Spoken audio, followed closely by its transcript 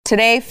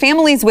Today,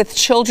 families with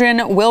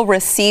children will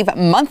receive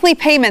monthly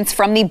payments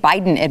from the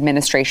Biden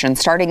administration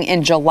starting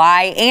in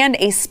July, and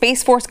a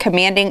Space Force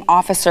commanding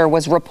officer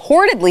was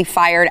reportedly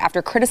fired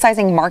after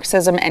criticizing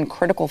Marxism and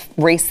critical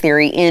race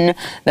theory in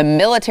the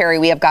military.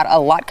 We have got a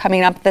lot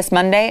coming up this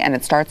Monday, and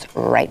it starts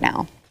right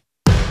now.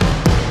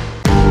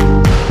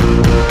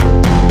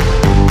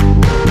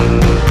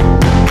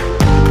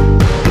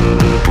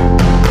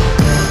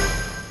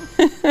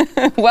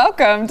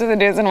 Welcome to the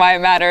News and Why It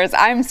Matters.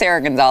 I'm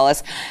Sarah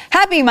Gonzalez.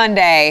 Happy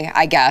Monday,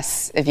 I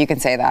guess, if you can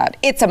say that.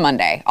 It's a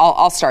Monday.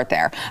 I'll start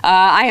there.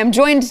 I am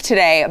joined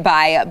today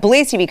by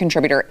Blaze TV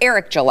contributor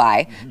Eric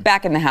July,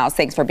 back in the house.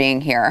 Thanks for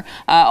being here.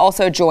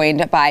 Also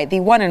joined by the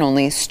one and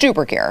only Stu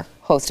Burguiere,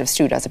 host of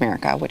Stu Does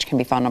America, which can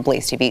be found on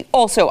Blaze TV,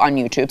 also on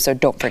YouTube. So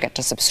don't forget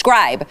to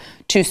subscribe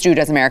to Stu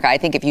Does America. I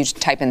think if you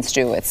type in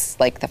Stu, it's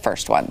like the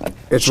first one that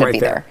it's should right be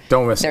there.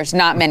 Don't miss it. There's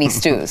not many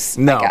Stews.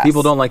 No,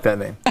 people don't like that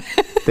name.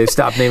 They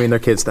stopped naming their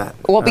kids that.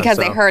 Well, because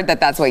they heard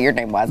that that's what your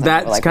name was.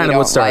 That's like, kind of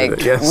what started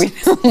it, yes. We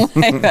don't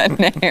like that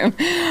name.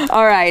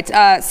 All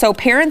right. So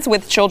parents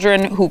with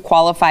children who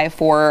qualify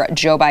for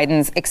Joe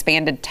Biden's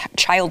expanded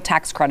child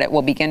tax credit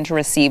will begin to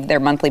receive their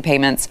monthly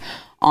payments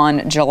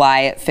on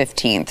July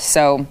 15th.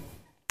 So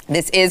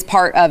this is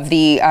part of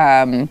the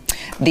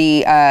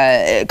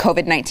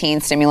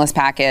COVID-19 stimulus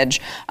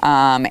package,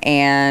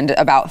 and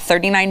about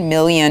 39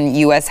 million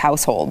U.S.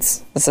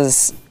 households. This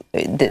is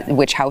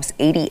which house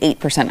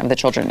 88% of the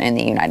children in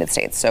the United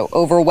States. So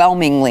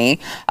overwhelmingly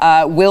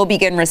will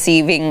begin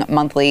receiving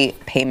monthly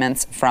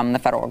payments from the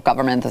federal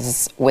government. This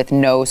is with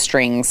no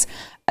strings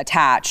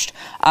attached.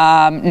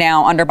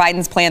 Now, under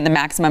Biden's plan, the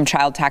maximum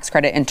child tax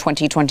credit in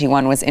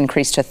 2021 was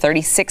increased to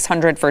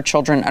 $3,600 for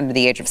children under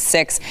the age of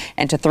 6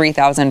 and to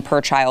 $3,000 per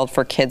child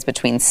for kids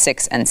between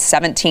 6 and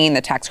 17.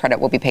 The tax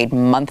credit will be paid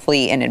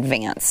monthly in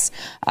advance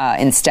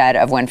instead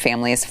of when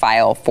families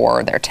file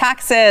for their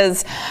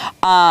taxes.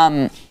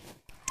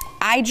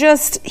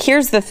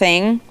 Here's the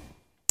thing.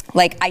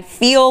 Like, I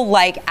feel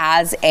like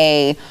as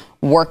a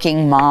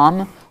working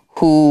mom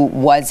who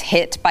was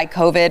hit by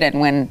COVID, and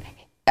when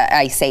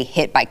I say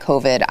hit by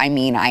COVID, I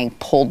mean I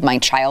pulled my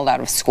child out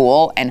of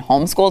school and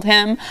homeschooled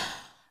him.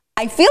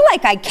 I feel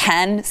like I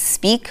can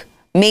speak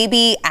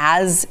maybe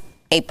as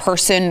a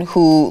person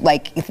who,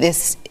 like,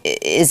 this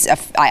is,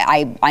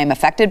 I'm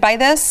affected by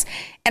this.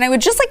 And I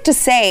would just like to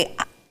say,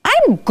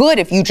 I'm good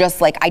if you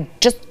just I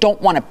just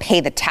don't want to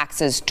pay the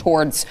taxes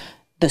towards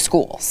the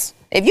schools.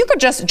 If you could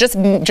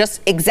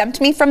just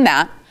exempt me from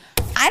that,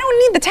 I don't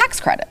need the tax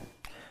credit.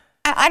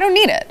 I don't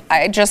need it.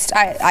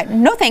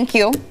 No, thank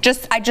you.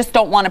 I just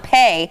don't want to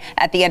pay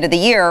at the end of the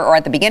year or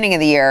at the beginning of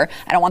the year.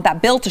 I don't want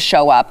that bill to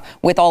show up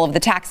with all of the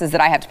taxes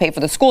that I have to pay for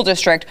the school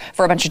district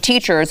for a bunch of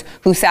teachers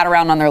who sat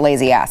around on their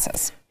lazy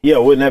asses. Yeah,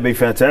 wouldn't that be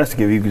fantastic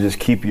if you could just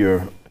keep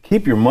your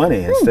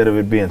money instead of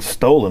it being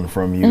stolen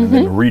from you and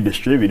then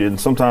redistributed? And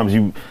sometimes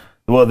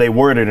they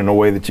word it in a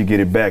way that you get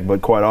it back,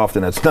 but quite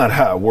often that's not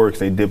how it works.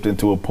 They dipped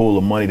into a pool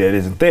of money that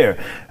isn't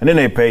there, and then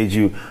they paid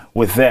you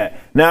with that.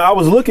 Now, I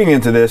was looking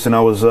into this, and I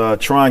was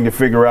trying to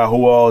figure out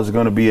who all is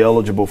going to be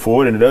eligible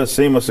for it, and it does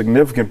seem a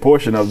significant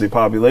portion of the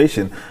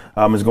population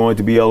is going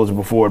to be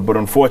eligible for it, but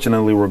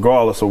unfortunately,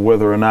 regardless of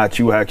whether or not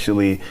you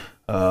actually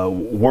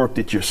worked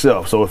it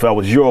yourself. So if that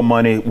was your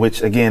money,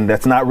 which again,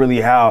 that's not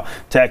really how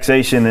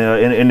taxation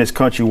in this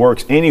country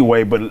works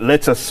anyway, but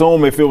let's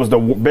assume if it was the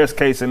best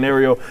case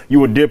scenario, you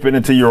would dip it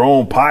into your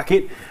own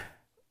pocket.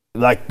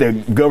 Like the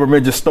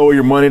government just stole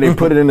your money, they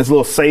put it in this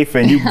little safe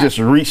and you just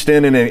reached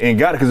in and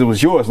got it because it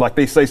was yours. Like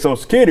they say Social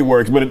Security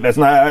works, but that's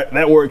not how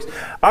that works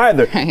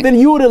either. Right. Then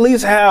you would at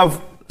least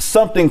have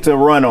something to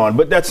run on,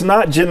 but that's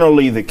not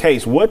generally the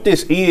case. What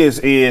this is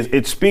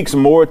it speaks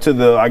more to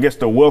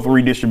the wealth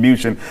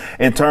redistribution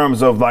in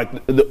terms of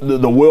like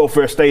the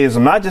welfare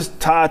statism, not just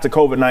tied to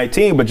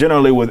COVID-19, but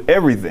generally with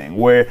everything,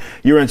 where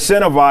you're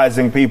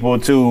incentivizing people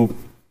to,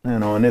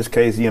 in this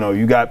case,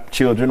 you got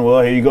children.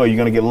 Well, here you go. You're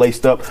going to get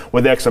laced up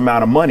with X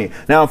amount of money.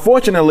 Now,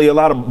 unfortunately, a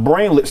lot of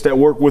brainlets that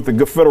work with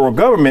the federal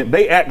government,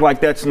 they act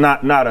like that's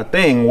not a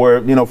thing where,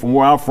 from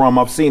where I'm from,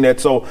 I've seen that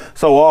so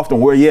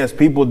often where, yes,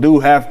 people do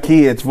have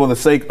kids for the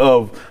sake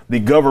of the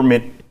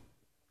government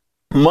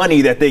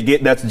money that they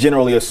get that's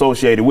generally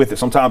associated with it.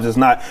 Sometimes it's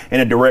not in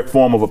a direct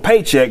form of a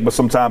paycheck, but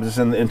sometimes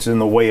it's in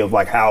the way of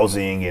like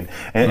housing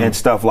and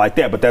stuff like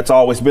that. But that's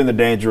always been the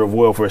danger of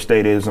welfare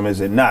statism, is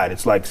it not?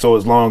 It's like, so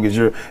as long as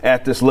you're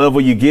at this level,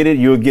 you get it,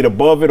 you'll get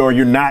above it, or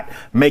you're not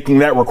making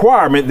that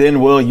requirement, then,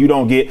 well, you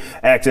don't get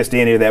access to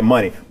any of that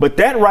money. But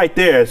that right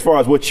there, as far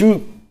as what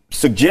you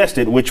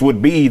suggested, which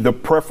would be the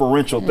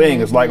preferential thing,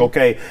 is like,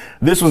 okay,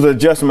 this was an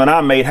adjustment I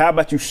made. How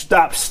about you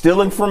stop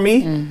stealing from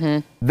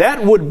me?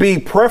 That would be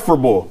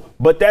preferable,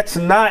 but that's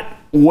not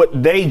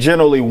what they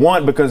generally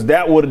want, because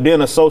that would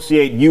then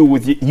associate you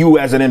with you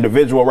as an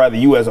individual, rather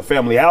you as a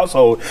family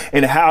household,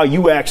 and how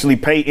you actually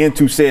pay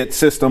into said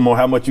system or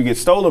how much you get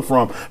stolen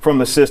from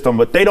the system.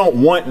 But they don't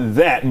want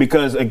that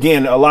because,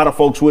 again, a lot of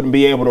folks wouldn't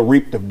be able to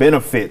reap the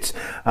benefits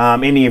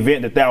in the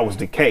event that was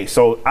the case.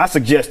 So I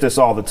suggest this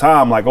all the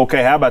time. Like,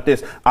 okay, how about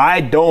this?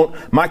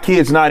 My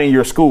kid's not in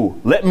your school.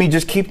 Let me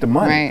just keep the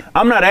money. Right.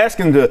 I'm not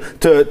asking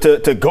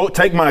to go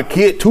take my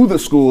kid to the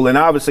school and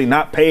obviously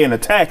not paying a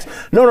tax.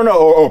 No,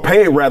 or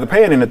paying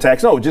in the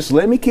tax. No, just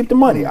let me keep the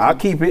money. I'll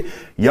keep it.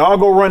 Y'all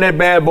go run that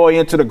bad boy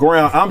into the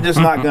ground. I'm just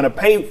not going to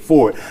pay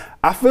for it.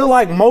 I feel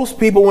like most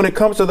people, when it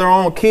comes to their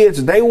own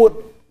kids, they would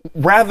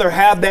rather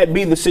have that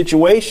be the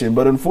situation.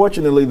 But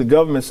unfortunately, the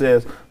government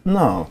says,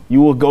 no,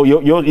 you will go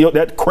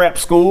that crap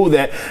school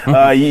that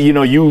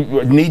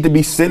you need to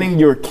be sending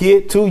your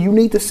kid to. You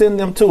need to send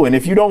them to, and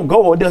if you don't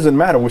go, it doesn't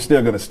matter. We're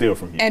still going to steal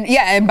from you.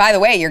 And by the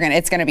way,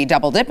 it's going to be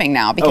double dipping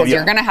now because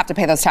you're going to have to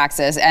pay those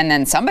taxes, and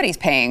then somebody's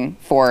paying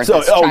for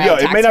this child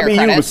tax it may not be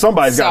credit. you, but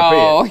somebody's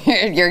got to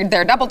pay it.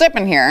 They're double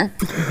dipping here.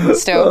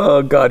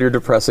 Oh God, you're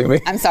depressing me.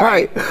 I'm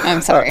sorry.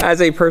 I'm sorry.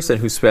 As a person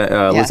who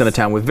lives in a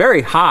town with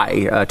very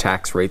high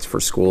tax rates for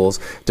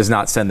schools, does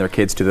not send their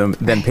kids to them,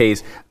 then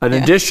pays an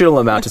additional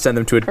amount to send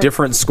them to a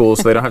different school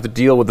so they don't have to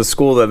deal with the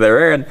school that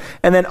they're in,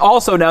 and then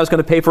also now is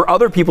going to pay for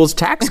other people's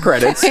tax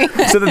credits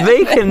so that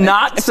they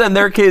cannot send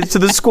their kids to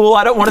the school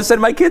I don't want to send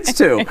my kids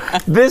to.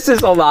 This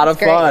is a lot of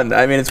fun.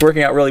 I mean, it's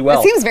working out really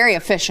well. It seems very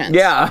efficient.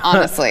 Yeah,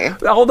 honestly.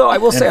 Although I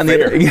will say on the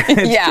other, it's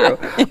true. Yeah.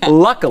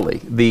 Luckily,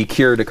 the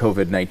cure to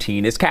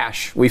COVID-19 is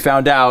cash. We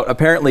found out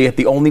apparently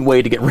the only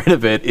way to get rid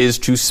of it is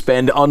to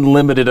spend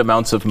unlimited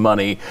amounts of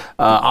money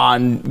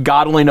on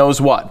God only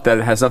knows what that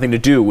has nothing to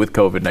do with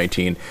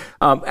COVID-19.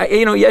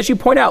 As you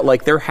point out,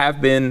 like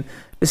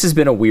this has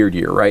been a weird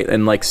year, right?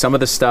 And like some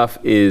of the stuff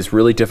is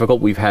really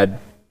difficult. We've had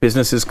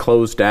businesses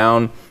closed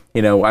down.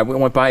 I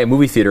went by a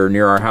movie theater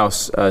near our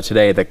house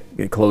today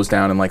that closed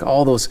down, and like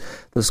all those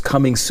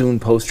coming soon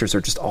posters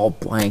are just all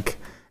blank.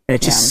 And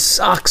it just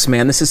sucks,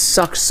 man. This has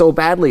sucked so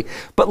badly.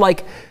 But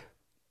like,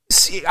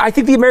 I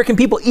think the American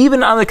people,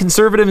 even on the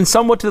conservative and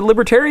somewhat to the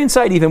libertarian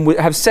side, even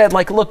have said,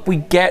 like, look, we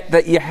get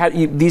that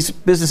these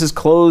businesses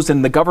closed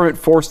and the government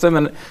forced them,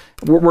 and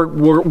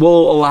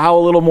we'll allow a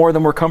little more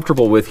than we're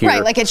comfortable with here.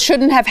 Right, like it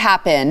shouldn't have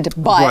happened,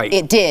 but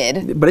it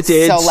did. But it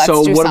did.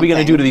 So what are we going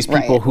to do to these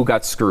people who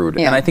got screwed?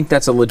 Yeah. And I think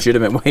that's a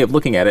legitimate way of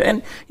looking at it.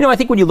 And I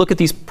think when you look at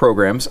these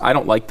programs, I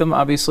don't like them,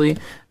 obviously.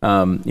 But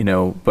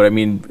I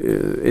mean,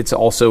 it's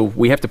also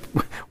we have to.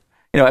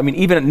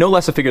 Even no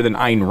less a figure than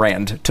Ayn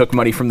Rand took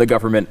money from the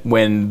government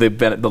when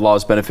the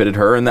laws benefited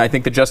her. And I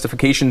think the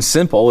justification's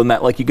simple in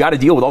that, like, you got to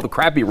deal with all the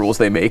crappy rules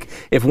they make.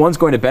 If one's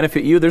going to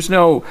benefit you, there's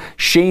no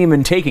shame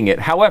in taking it.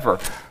 However,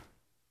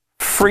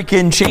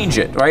 freaking change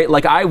it, right?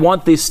 Like, I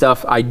want this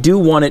stuff. I do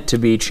want it to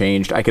be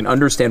changed. I can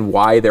understand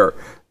why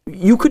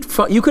you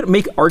could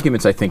make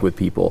arguments, I think, with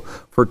people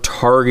for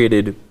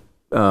targeted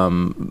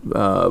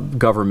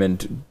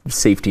government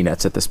safety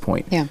nets at this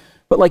point. Yeah.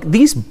 But like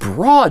these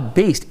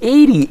broad-based,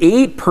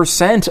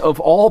 88% of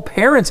all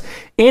parents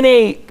in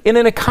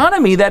an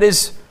economy that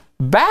is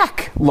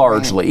back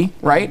largely,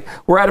 right?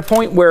 We're at a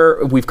point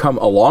where we've come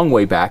a long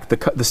way back.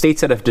 The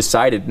states that have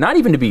decided not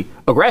even to be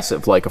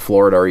aggressive, like a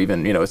Florida or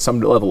even, at some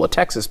level of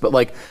Texas, but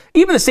like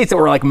even the states that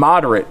were like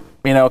moderate,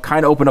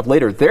 kind of open up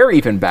later, they're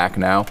even back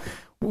now.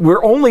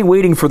 We're only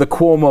waiting for the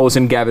Cuomos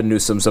and Gavin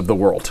Newsoms of the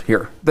world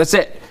here. That's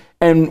it.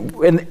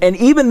 And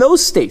even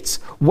those states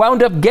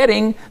wound up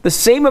getting the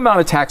same amount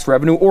of tax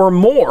revenue or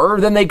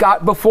more than they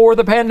got before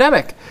the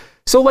pandemic.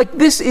 So like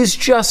it's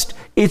just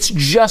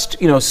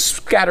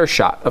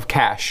scattershot of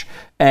cash.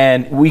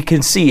 And we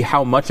can see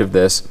how much of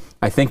this,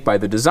 I think by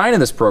the design of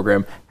this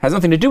program, has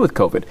nothing to do with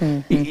COVID.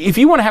 Mm-hmm. If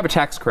you want to have a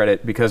tax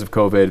credit because of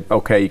COVID,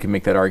 okay, you can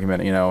make that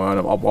argument, and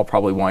I'll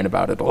probably whine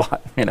about it a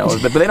lot,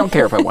 but they don't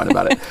care if I whine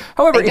about it.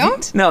 However, they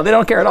don't? No, they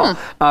don't care at all.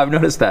 I've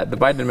noticed that. The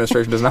Biden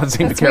administration does not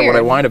seem to care weird. what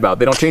I whine about.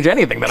 They don't change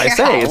anything that I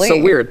say. It's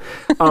so weird.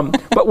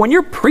 But when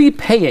you're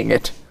prepaying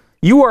it,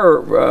 you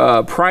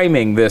are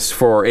priming this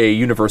for a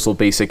universal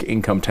basic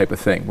income type of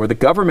thing, where the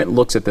government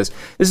looks at this.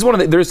 This is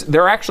one of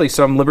there are actually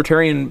some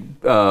libertarian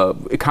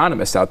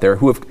economists out there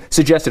who have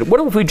suggested, what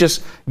if we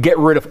just get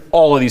rid of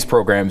all of these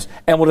programs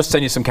and we'll just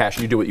send you some cash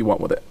and you do what you want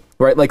with it,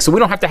 right? Like, so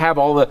we don't have to have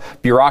all the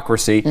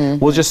bureaucracy.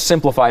 Mm-hmm. We'll just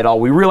simplify it all.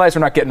 We realize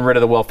we're not getting rid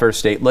of the welfare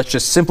state. Let's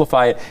just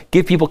simplify it,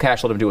 give people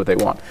cash, let them do what they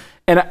want.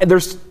 And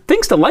there's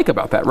things to like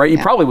about that, right? You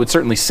probably would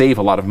certainly save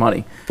a lot of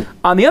money.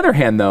 On the other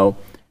hand, though,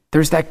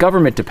 there's that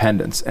government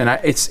dependence, and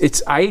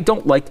I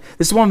don't like.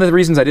 This is one of the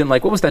reasons I didn't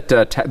like. What was that?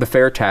 The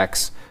fair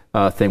tax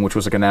thing, which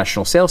was like a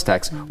national sales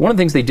tax. Mm-hmm. One of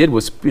the things they did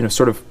was,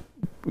 sort of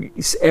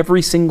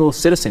every single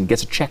citizen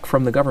gets a check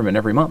from the government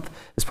every month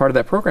as part of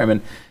that program,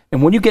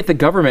 and when you get the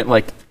government,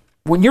 like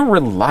when you're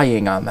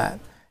relying on that,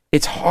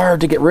 it's hard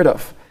to get rid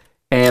of.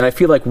 And I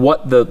feel like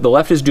what the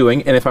left is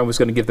doing, and if I was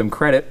going to give them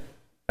credit,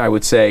 I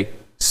would say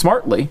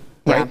smartly,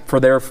 right, for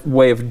their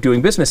way of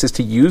doing business is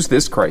to use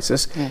this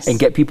crisis and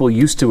get people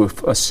used to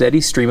a steady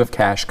stream of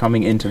cash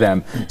coming into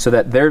them so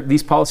that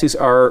these policies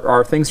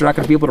are things they're not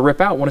going to be able to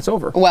rip out when it's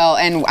over. Well,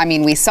 and I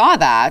mean, we saw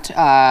that.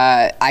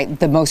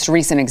 The most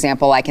recent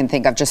example I can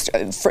think of just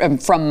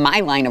from my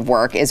line of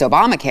work is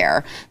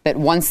Obamacare, that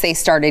once they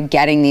started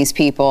getting these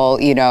people,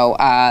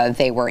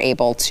 they were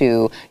able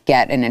to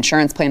get an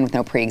insurance plan with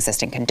no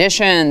pre-existing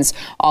conditions,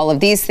 all of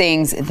these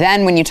things.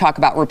 Then when you talk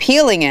about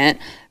repealing it,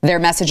 their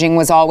messaging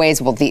was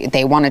always, well,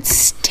 they want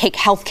to take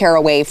health care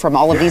away from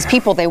all of these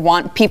people. They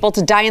want people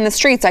to die in the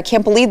streets. I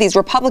can't believe these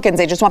Republicans.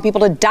 They just want people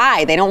to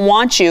die. They don't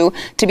want you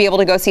to be able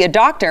to go see a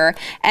doctor.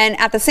 And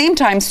at the same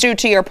time, Stu,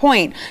 to your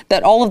point,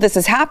 that all of this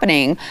is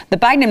happening, the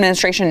Biden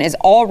administration is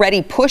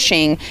already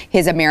pushing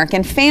his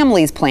American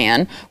Families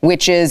Plan,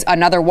 which is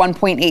another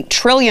 $1.8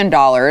 trillion.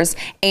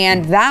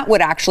 And that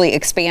would actually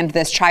expand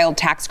this child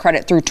tax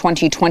credit through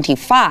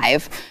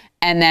 2025.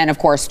 And then, of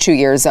course, 2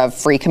 years of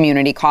free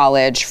community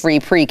college, free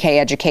pre-K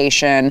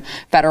education,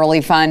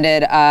 federally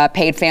funded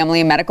paid family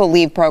and medical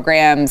leave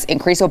programs,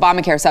 increase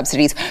Obamacare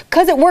subsidies.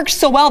 Because it worked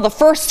so well the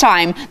first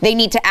time, they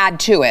need to add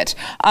to it.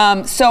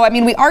 So, I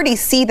mean, we already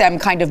see them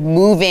kind of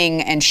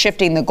moving and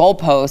shifting the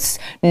goalposts.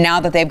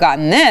 Now that they've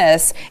gotten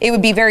this, it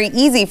would be very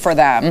easy for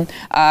them,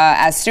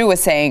 as Stu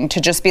was saying,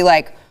 to just be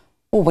like,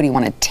 well, what do you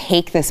want to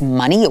take this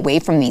money away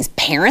from these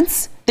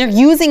parents? They're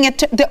using it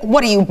to,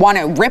 what do you want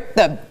to rip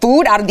the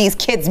food out of these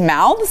kids'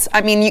 mouths?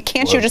 I mean, you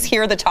just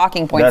hear the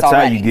talking points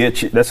already.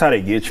 That's how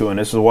they get you. And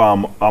this is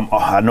why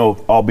I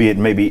know, albeit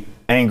maybe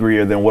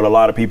angrier than what a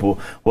lot of people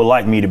would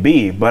like me to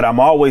be, but I'm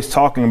always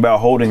talking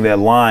about holding that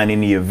line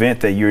in the event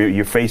that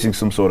you're facing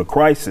some sort of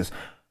crisis,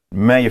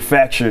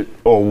 manufactured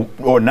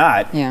or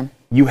not. Yeah.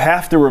 You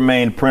have to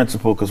remain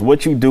principled, because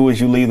what you do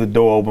is you leave the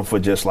door open for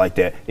just like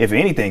that. If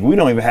anything, we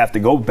don't even have to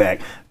go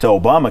back to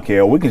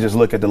Obamacare. We can just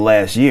look at the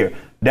last year.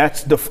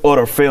 That's the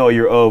utter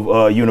failure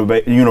of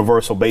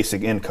universal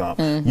basic income.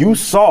 Mm-hmm. You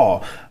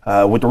saw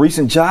with the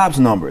recent jobs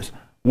numbers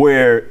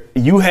where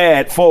you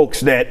had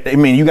folks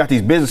you got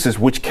these businesses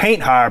which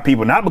can't hire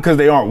people, not because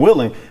they aren't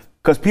willing,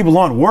 because people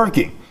aren't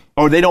working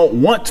or they don't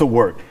want to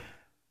work.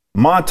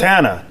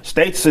 Montana,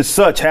 states as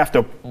such have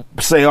to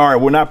say, all right,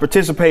 we're not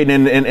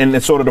participating in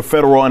sort of the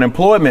federal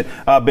unemployment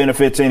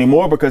benefits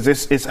anymore because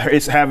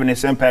it's having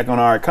this impact on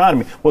our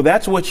economy. Well,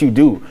 that's what you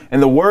do.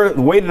 And the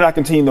way that I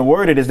continue to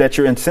word it is that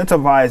you're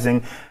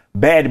incentivizing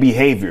bad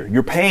behavior.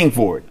 You're paying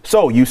for it.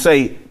 So you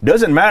say,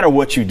 doesn't matter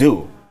what you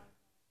do.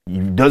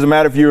 Doesn't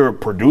matter if you're a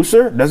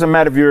producer. Doesn't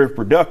matter if you're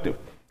productive.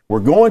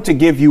 We're going to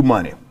give you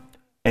money.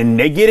 And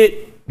they get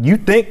it. You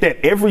think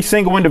that every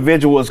single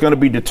individual is going to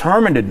be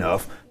determined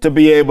enough to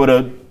be able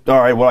to, all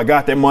right, well, I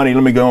got that money,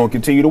 let me go and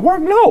continue to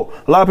work. No.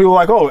 A lot of people are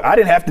like, oh, I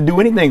didn't have to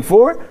do anything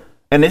for it,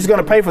 and it's going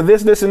to pay for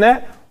this, and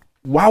that.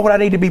 Why would I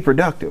need to be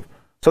productive?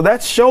 So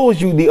that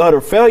shows you the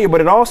utter failure, but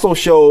it also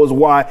shows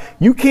why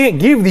you can't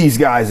give these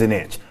guys an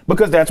inch,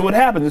 because that's what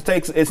happens.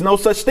 It's no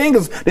such thing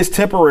as this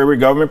temporary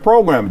government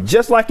program.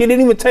 Just like it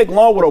didn't even take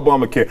long with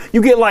Obamacare.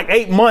 You get like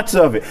 8 months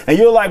of it, and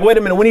you're like, wait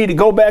a minute, we need to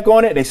go back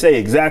on it. They say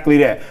exactly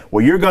that.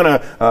 Well, you're going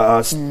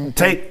to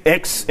take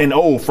X and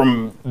O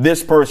from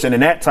this person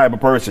and that type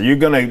of person. You're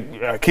going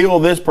to kill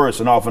this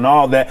person off and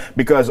all that,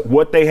 because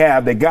what they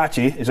got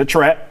you, is a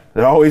trap.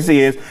 It always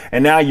is.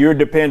 And now you're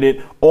dependent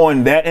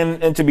on that.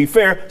 And to be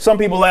fair, some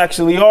people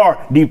actually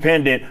are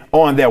dependent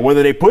on that,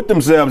 whether they put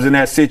themselves in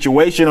that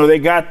situation or they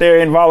got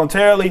there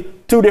involuntarily.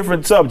 Two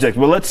different subjects.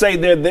 But let's say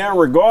they're there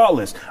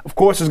regardless. Of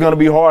course, it's going to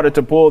be harder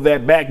to pull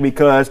that back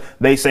because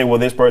they say, well,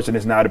 this person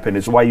is not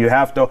dependent. So why you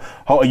have to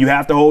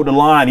hold the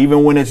line.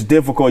 Even when it's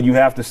difficult, you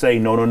have to say,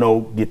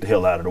 no, get the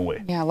hell out of the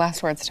way. Yeah,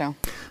 last words, Joe.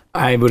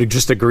 I would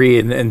just agree,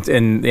 and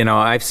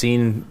I've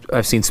seen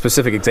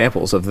specific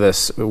examples of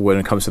this when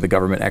it comes to the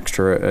government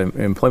extra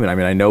employment. I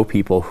mean, I know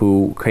people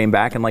who came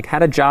back and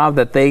had a job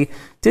that they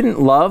didn't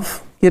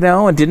love,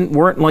 and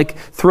weren't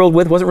thrilled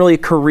with. Wasn't really a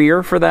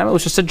career for them. It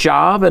was just a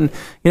job, and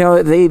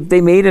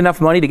they made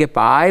enough money to get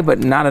by, but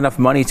not enough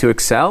money to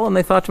excel. And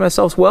they thought to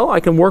themselves, well,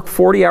 I can work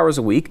 40 hours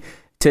a week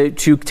to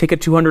take a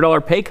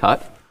 $200 pay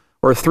cut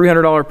or a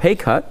 $300 pay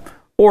cut.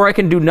 Or I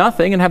can do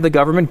nothing and have the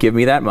government give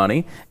me that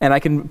money, and I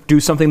can do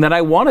something that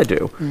I want to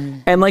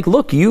do. And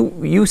look,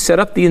 you set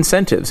up the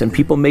incentives, and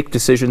people make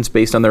decisions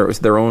based on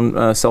their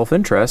own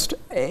self-interest,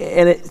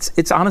 and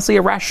it's honestly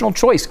a rational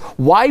choice.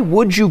 Why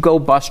would you go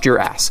bust your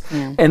ass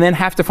and then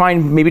have to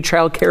find maybe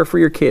childcare for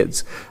your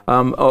kids,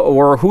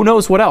 or who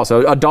knows what else,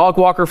 a dog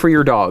walker for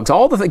your dogs,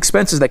 all the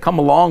expenses that come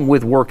along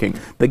with working,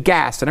 the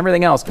gas and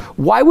everything else?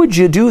 Why would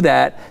you do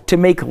that to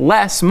make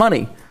less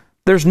money?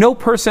 There's no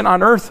person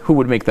on earth who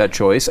would make that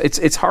choice.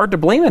 It's hard to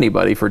blame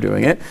anybody for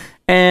doing it.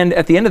 And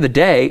at the end of the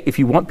day, if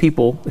you want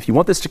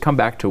this to come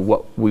back to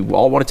what we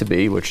all want it to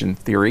be, which in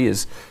theory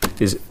is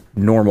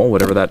normal,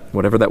 whatever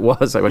that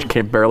was. I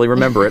can't barely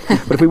remember it.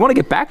 But if we want to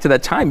get back to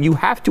that time, you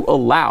have to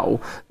allow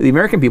the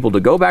American people to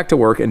go back to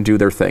work and do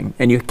their thing.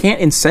 And you can't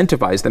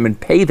incentivize them and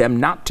pay them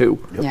not to.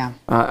 Yeah.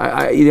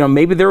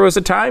 Maybe there was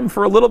a time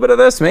for a little bit of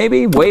this,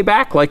 maybe way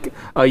back like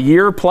a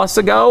year plus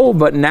ago,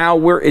 but now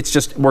we're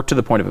to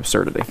the point of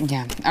absurdity.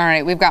 Yeah. All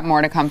right. We've got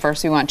more to come.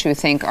 First, we want to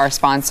thank our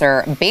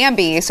sponsor,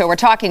 Bambee. So we're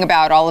talking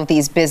about all of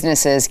these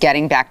businesses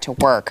getting back to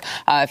work.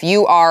 If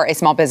you are a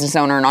small business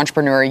owner, an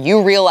entrepreneur,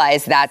 you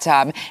realize that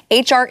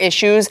HR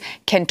issues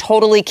can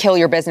totally kill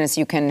your business.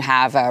 You can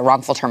have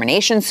wrongful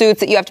termination suits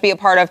that you have to be a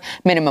part of,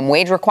 minimum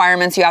wage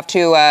requirements you have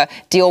to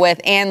deal with,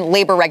 and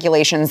labor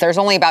regulations. There's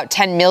only about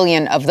 10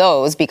 million of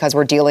those because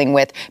we're dealing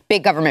with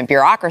big government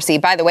bureaucracy.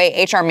 By the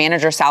way, HR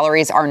manager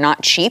salaries are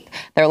not cheap.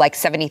 They're like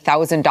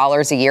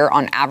 $70,000 a year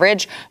on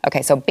average.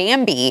 Okay, so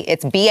Bambee,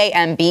 it's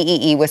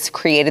Bambee, was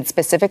created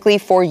specifically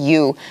for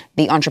you,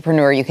 the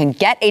entrepreneur. You can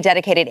get a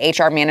dedicated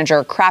HR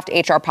manager, craft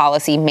HR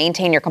policy,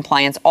 maintain your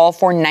compliance, all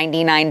for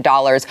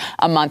 $99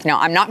 a month. Now,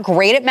 I'm not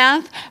great at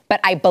math, but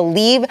I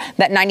believe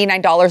that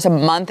 $99 a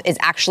month is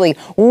actually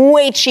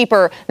way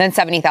cheaper than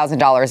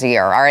 $70,000 a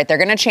year. All right, they're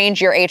going to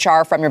change your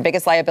HR from your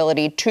biggest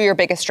liability to your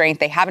biggest strength.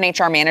 They have an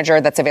HR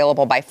manager that's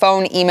available by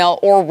phone, email,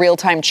 or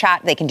real-time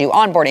chat. They can do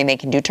onboarding. They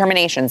can do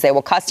terminations. They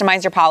will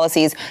customize your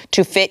policies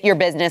to fit your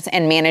business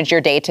and manage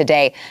your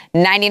day-to-day.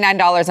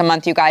 $99 a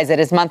month, you guys. It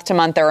is month to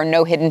month. There are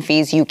no hidden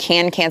fees. You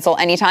can cancel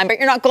anytime, but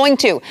you're not going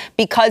to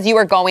because you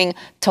are going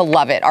to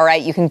love it. All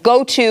right, you can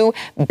go to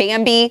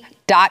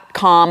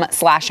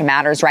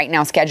Bambee.com/matters right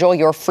now. Schedule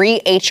your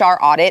free HR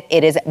audit.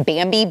 It is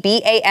Bambee,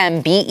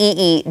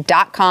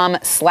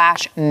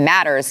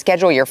 Bambee.com/matters.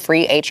 Schedule your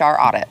free HR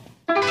audit.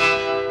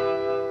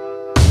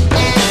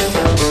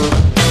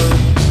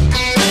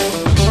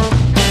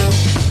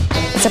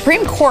 The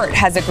Supreme Court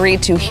has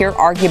agreed to hear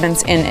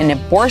arguments in an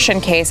abortion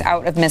case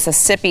out of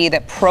Mississippi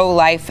that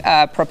pro-life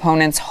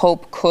proponents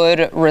hope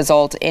could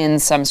result in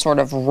some sort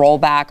of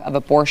rollback of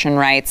abortion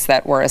rights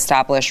that were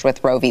established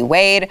with Roe v.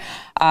 Wade.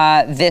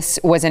 This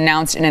was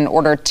announced in an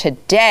order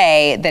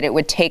today that it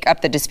would take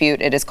up the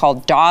dispute. It is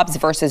called Dobbs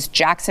versus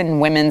Jackson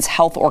Women's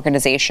Health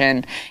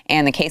Organization,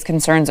 and the case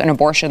concerns an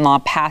abortion law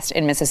passed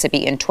in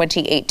Mississippi in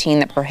 2018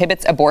 that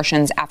prohibits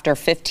abortions after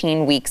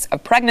 15 weeks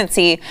of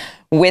pregnancy,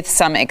 with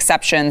some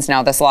exceptions.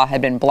 Now, this law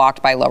had been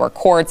blocked by lower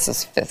courts, the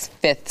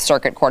Fifth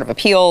Circuit Court of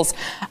Appeals,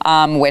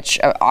 which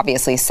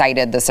obviously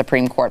cited the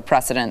Supreme Court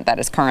precedent that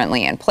is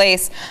currently in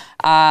place.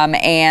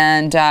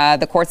 And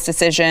the court's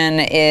decision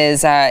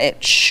is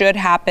it should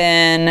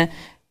happen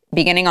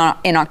beginning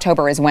in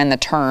October is when the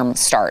term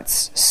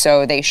starts.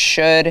 So they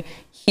should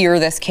hear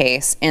this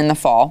case in the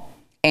fall,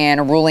 and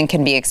a ruling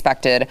can be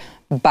expected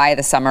by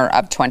the summer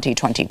of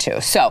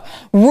 2022. So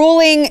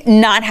ruling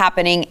not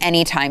happening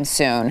anytime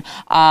soon.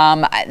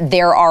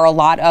 There are a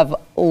lot of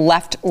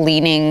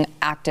left-leaning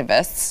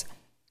activists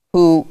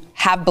who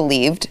have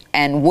believed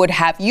and would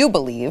have you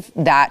believe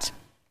that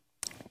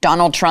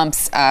Donald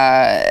Trump's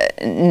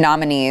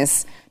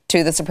nominees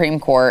to the Supreme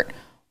Court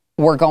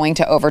were going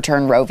to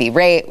overturn Roe v.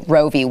 Wade.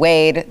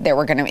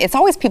 It's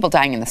always people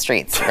dying in the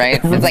streets, right?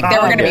 It's like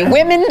there were going to be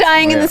women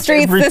dying in the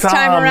streets this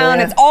time around.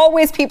 Man. It's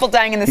always people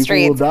dying in the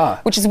streets,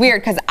 which is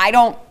weird because I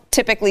don't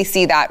typically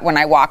see that when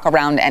I walk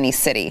around any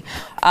city.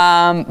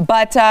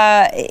 But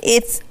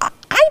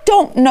I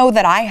don't know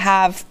that I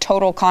have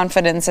total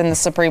confidence in the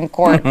Supreme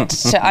Court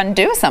to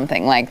undo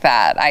something like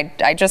that. I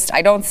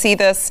don't see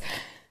this.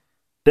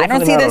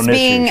 Definitely I don't see this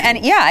being, and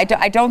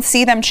I don't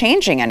see them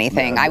changing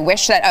anything. I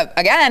wish that,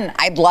 again,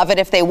 I'd love it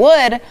if they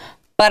would,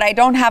 but I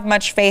don't have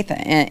much faith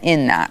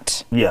in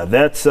that. Yeah,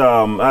 that's,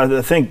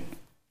 I think,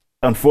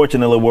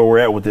 unfortunately, where we're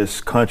at with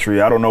this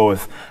country, I don't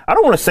want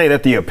to say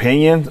that the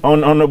opinion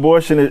on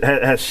abortion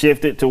has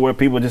shifted to where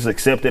people just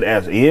accept it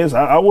as is.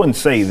 I wouldn't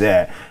say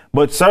that.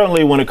 But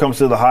certainly when it comes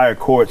to the higher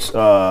courts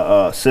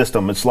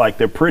system, it's like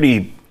they're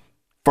pretty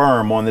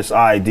firm on this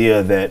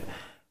idea that,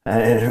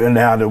 and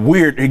now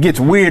it gets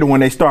weird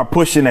when they start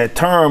pushing that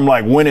term,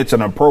 like when it's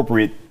an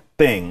appropriate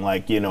thing,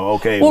 like,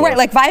 okay. Well, right,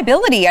 like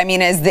viability, I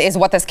mean, is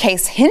what this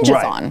case hinges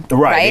on,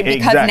 right?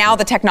 Because now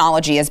the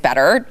technology is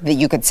better, that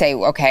you could say,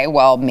 okay,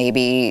 well,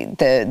 maybe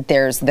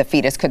the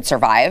fetus could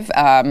survive.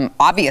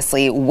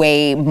 Obviously,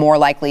 way more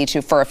likely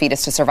for a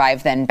fetus to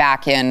survive than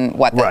back in,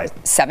 the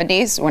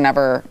 70s,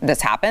 whenever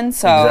this happened.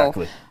 So.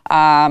 Exactly.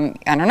 I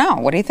don't know.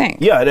 What do you think?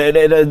 Yeah,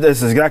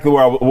 that's exactly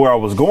where I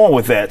was going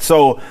with that.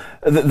 So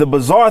the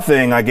bizarre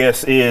thing, I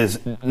guess, is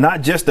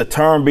not just the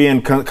term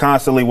being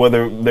constantly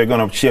whether they're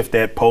going to shift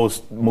that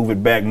post, move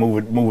it back,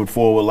 move it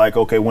forward. Like,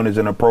 okay, when is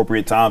an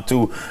appropriate time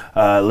to,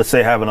 let's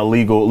say, have an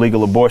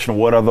legal abortion?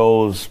 What are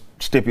those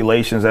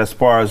stipulations as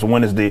far as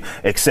when is the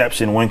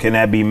exception? When can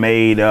that be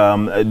made?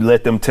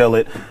 Let them tell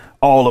it.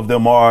 all of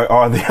them are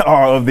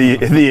of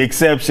the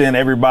exception.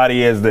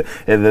 Everybody is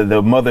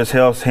the mother's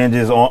health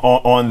hinges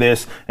on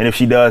this, and if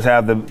she does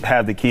have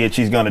the kid,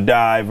 she's going to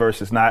die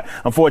versus not.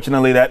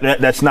 Unfortunately,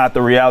 that's not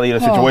the reality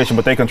of the situation,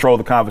 but they control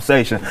the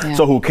conversation. Yeah.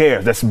 So who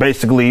cares? That's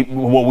basically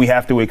what we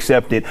have to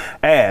accept it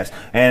as.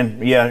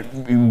 And yeah,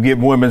 you get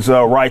women's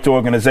rights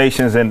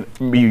organizations, and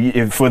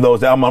for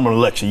those, I'm going to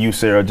lecture you,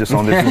 Sarah, just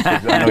on this.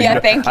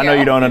 I know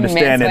you don't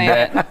understand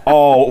that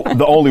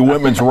the only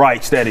women's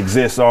rights that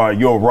exist are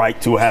your right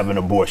to have an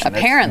abortion.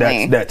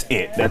 Apparently. That's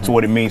it. That's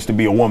what it means to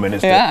be a woman,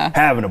 is to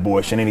have an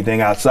abortion. Anything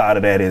outside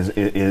of that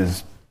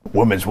is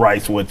women's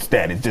rights. What's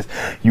that? It's just,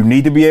 you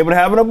need to be able to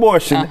have an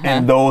abortion,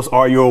 and those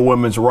are your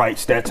women's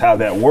rights. That's how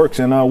that works,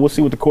 and we'll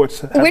see what the courts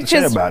have to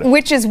say about it.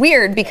 Which is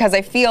weird, because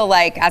I feel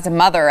like, as a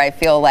mother, I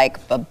feel like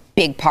a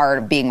big part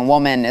of being a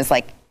woman is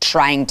like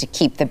trying to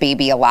keep the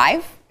baby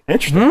alive.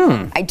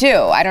 Interesting. I do.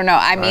 I don't know.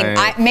 I mean,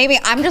 maybe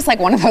I'm just like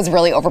one of those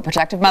really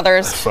overprotective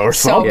mothers.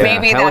 So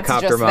maybe that's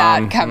just mom.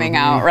 That coming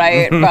out,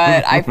 right?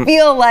 But I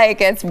feel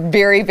like it's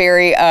very,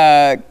 very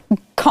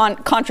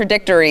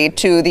contradictory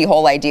to the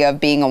whole idea of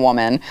being a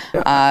woman,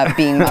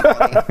 being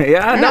motherly.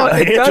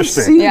 It does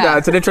seem that.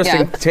 It's an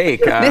interesting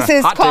take. This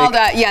is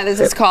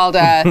called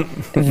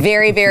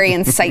Very, Very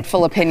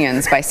Insightful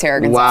Opinions by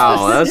Sarah Gonzalez.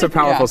 Wow, that's a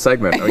powerful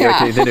segment. We got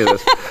to continue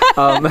this.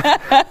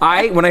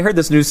 When I heard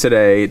this news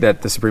today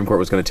that the Supreme Court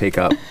was going to take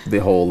up the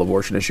whole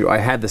abortion issue, I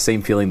had the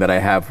same feeling that I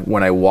have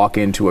when I walk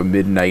into a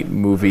midnight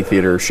movie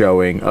theater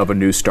showing of a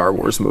new Star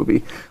Wars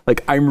movie.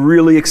 Like, I'm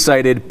really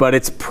excited, but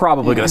it's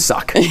probably going to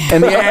suck.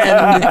 In the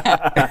end,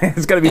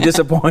 it's going to be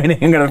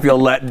disappointing. I'm going to feel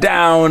let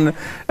down.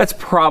 That's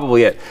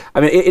probably it.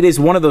 I mean, it is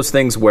one of those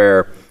things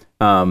where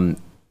I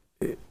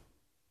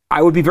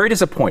would be very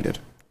disappointed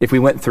if we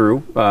went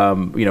through,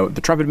 the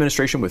Trump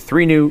administration with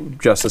 3 new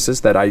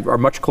justices that are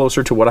much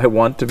closer to what I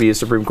want to be a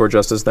Supreme Court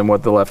justice than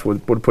what the left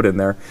would put in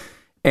there,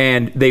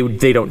 and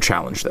they don't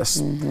challenge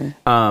this.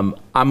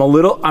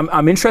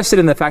 I'm interested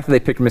in the fact that they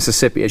picked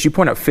Mississippi. As you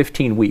point out,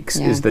 15 weeks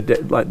is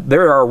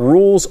there are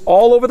rules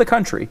all over the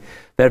country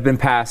that have been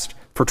passed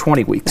for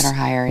 20 weeks, that are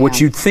higher, which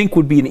you'd think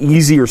would be an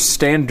easier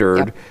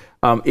standard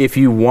if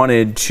you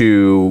wanted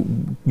to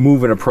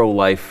move in a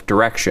pro-life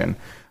direction.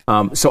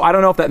 So I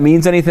don't know if that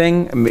means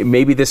anything.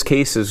 Maybe this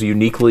case is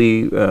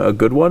uniquely a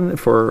good one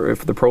for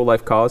the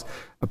pro-life cause.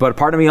 But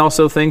part of me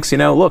also thinks,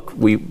 look,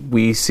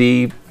 we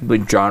see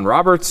John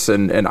Roberts,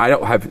 and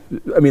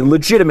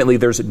legitimately,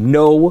 there's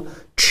no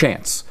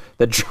chance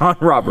that John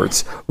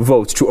Roberts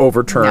votes to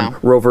overturn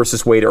Roe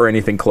versus Wade or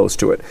anything close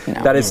to it.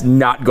 No. That is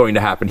not going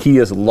to happen. He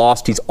is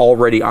lost. He's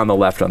already on the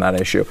left on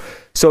that issue.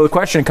 So the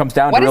question comes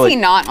down to what is he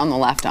not on the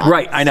left on?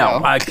 Right, I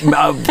know.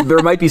 So. There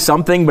might be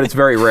something, but it's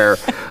very rare.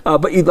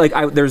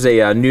 There's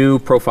a new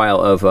profile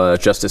of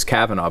Justice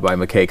Kavanaugh by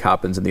McKay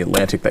Coppins in The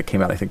Atlantic that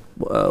came out, I think,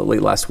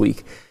 late last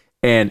week.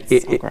 And I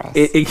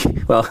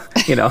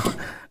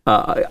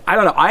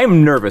don't know. I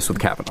am nervous with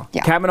Kavanaugh.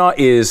 Yeah. Kavanaugh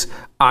is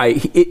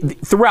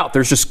throughout.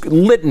 There's just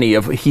litany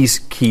of he's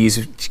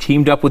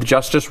teamed up with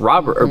Justice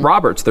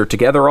Roberts. They're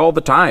together all the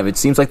time. It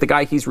seems like the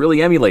guy he's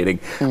really emulating.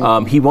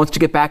 He wants to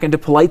get back into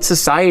polite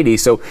society,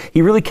 so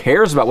he really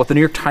cares about what the New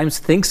York Times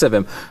thinks of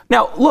him.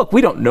 Now, look, we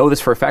don't know this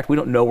for a fact. We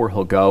don't know where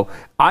he'll go.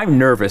 I'm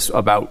nervous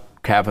about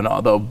Kavanaugh,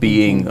 though,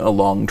 being a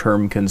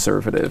long-term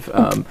conservative,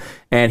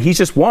 and he's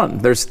just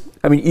one.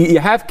 You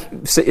have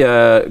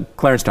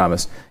Clarence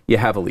Thomas, you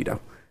have Alito.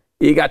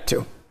 You got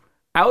 2.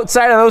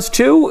 Outside of those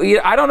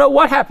 2, I don't know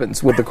what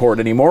happens with the court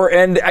anymore.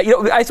 And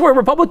I swear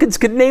Republicans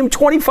could name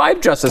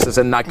 25 justices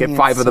and not get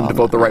 5 of them to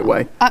vote the right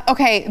way.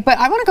 Okay, but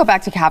I want to go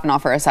back to Kavanaugh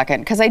for a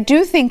second, because I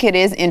do think it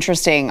is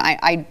interesting.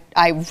 I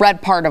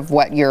read part of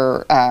what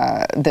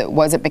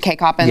was it McKay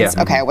Coppins?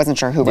 Yeah. Okay, I wasn't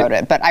sure who wrote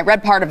it, but I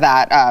read part of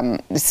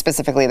that,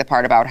 specifically the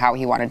part about how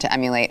he wanted to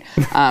emulate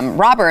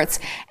Roberts.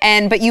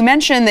 But you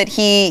mentioned that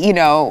he,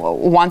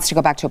 wants to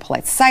go back to a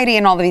polite society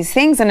and all of these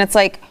things. And it's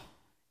like,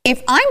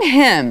 if I'm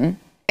him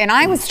and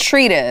I was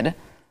treated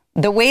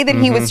the way that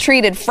he was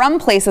treated from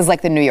places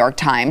like the New York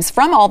Times,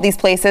 from all these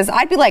places,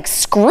 I'd be like,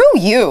 screw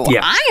you.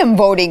 Yeah. I am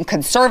voting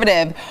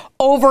conservative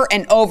over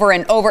and over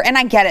and over. And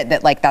I get it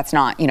that that's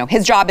not,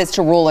 his job is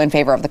to rule in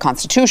favor of the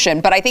Constitution.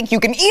 But I think you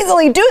can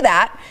easily do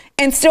that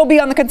and still be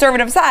on the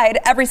conservative side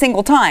every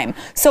single time.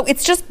 So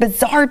it's just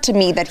bizarre to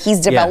me that he's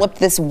developed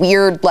this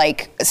weird,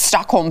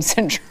 Stockholm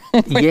syndrome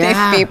with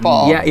these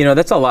people. Yeah,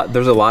 that's a lot.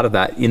 There's a lot of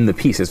that in the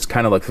piece. It's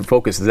kind of like the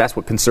focus. That's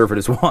what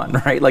conservatives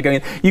want, right?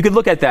 You could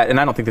look at that, and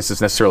I don't think this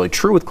is necessarily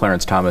true with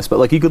Clarence Thomas,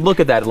 but you could look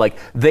at that,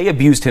 they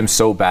abused him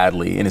so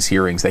badly in his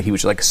hearings that he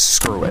was just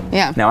screw it.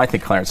 Yeah. Now, I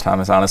think Clarence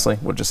Thomas, honestly,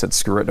 would just said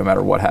screw it no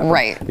matter what happened.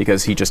 Right.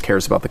 Because he just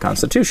cares about the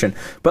Constitution.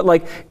 But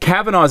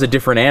Kavanaugh is a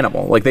different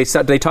animal. They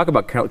talk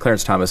about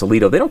Clarence Thomas,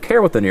 Alito. They don't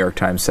care what the New York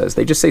Times says.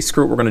 They just say,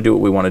 screw it, we're going to do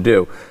what we want to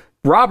do.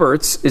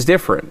 Roberts is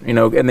different,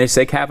 and they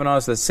say Kavanaugh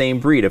is the same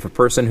breed of a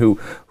person who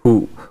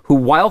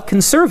while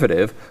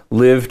conservative,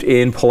 lived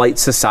in polite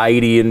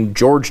society in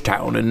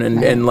Georgetown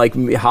and like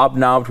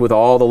hobnobbed with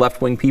all the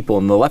left-wing people,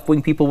 and the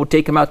left-wing people would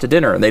take him out to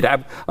dinner and they'd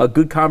have a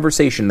good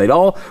conversation. They'd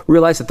all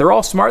realize that they're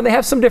all smart and they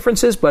have some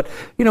differences, but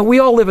we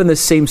all live in this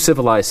same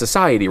civilized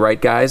society,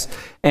 right, guys?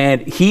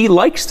 And he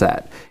likes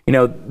that.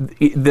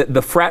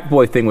 The frat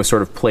boy thing was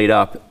sort of played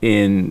up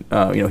in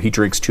he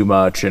drinks too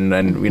much and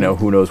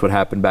who knows what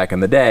happened back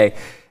in the day,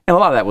 and a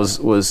lot of that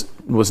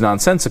was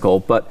nonsensical.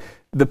 But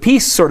the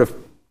piece sort of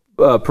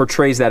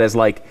portrays that as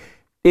like,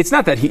 it's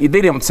not that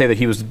they don't say that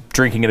he was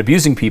drinking and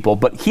abusing people,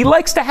 but he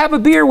likes to have a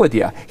beer with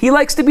you. He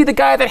likes to be the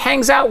guy that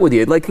hangs out with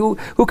you, like who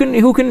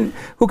can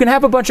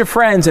have a bunch of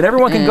friends and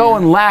everyone can go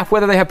and laugh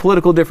whether they have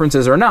political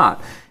differences or not.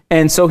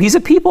 And so he's a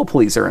people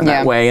pleaser in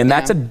that way, and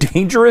that's a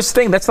dangerous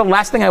thing. That's the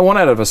last thing I want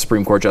out of a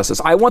Supreme Court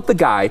justice. I want the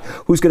guy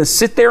who's going to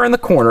sit there in the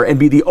corner and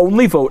be the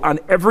only vote on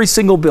every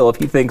single bill if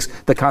he thinks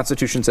the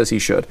Constitution says he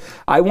should.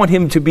 I want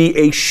him to be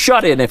a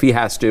shut-in if he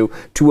has to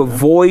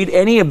avoid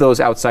any of those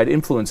outside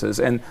influences.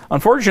 And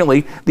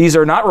unfortunately, these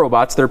are not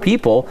robots, they're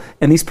people,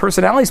 and these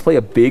personalities play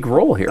a big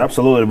role here.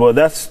 Absolutely. Well,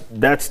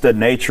 that's the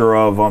nature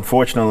of,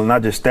 unfortunately,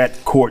 not just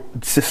that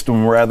court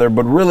system, rather,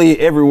 but really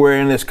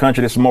everywhere in this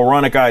country, this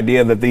moronic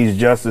idea that these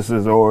justices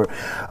or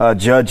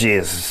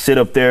judges sit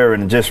up there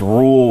and just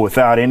rule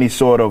without any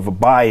sort of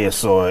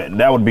bias, or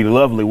that would be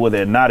lovely, would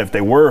it not, if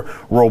they were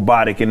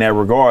robotic in that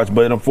regards.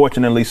 But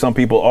unfortunately, some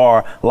people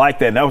are like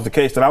that. And that was the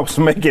case that I was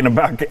making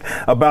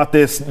about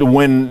this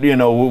when we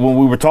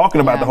were talking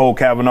about the whole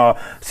Kavanaugh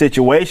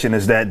situation,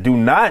 is that do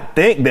not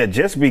think that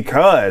just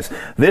because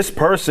this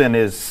person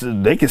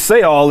they can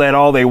say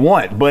all they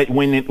want, but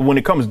when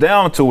it comes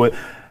down to it,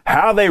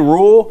 how they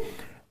rule,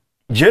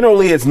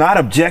 generally, it's not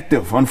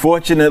objective.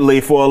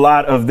 Unfortunately, for a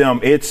lot of them,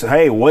 it's,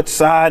 hey, what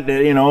side,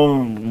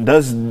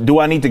 do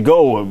I need to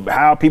go?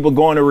 How are people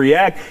going to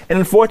react? And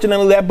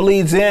unfortunately, that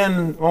bleeds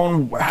in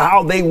on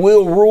how they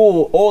will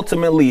rule.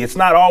 Ultimately, it's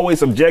not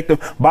always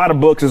objective. By the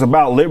books, it's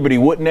about liberty.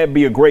 Wouldn't that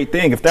be a great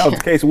thing? If that was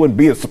the case, it wouldn't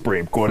be a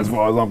Supreme Court, as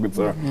far as I'm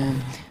concerned. Mm-hmm.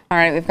 All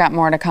right, we've got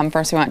more to come.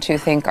 First, we want to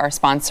thank our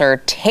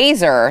sponsor,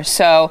 Taser.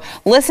 So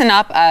listen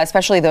up,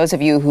 especially those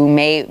of you who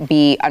may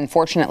be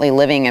unfortunately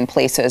living in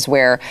places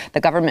where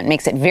the government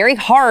makes it very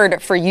hard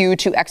for you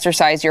to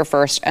exercise your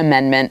First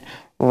Amendment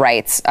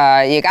rights.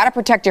 You got to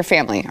protect your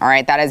family. All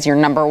right. That is your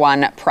number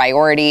one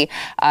priority.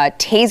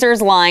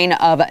 Taser's line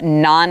of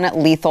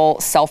non-lethal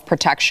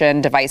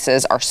self-protection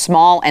devices are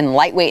small and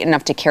lightweight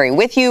enough to carry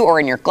with you or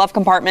in your glove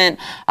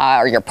compartment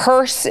or your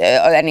purse.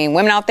 Any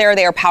women out there,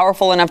 they are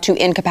powerful enough to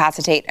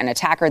incapacitate an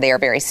attacker. They are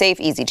very safe,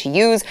 easy to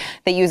use.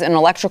 They use an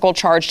electrical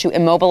charge to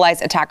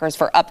immobilize attackers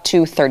for up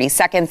to 30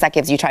 seconds. That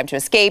gives you time to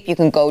escape. You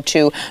can go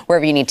to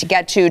wherever you need to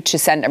get to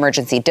send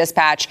emergency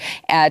dispatch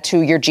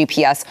to your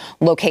GPS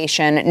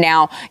location.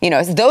 Now,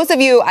 those of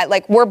you,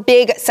 we're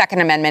big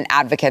Second Amendment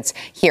advocates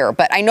here,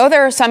 but I know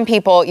there are some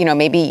people,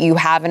 maybe you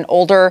have an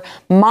older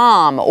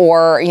mom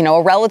or,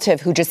 a relative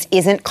who just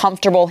isn't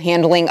comfortable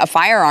handling a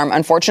firearm.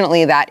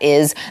 Unfortunately, that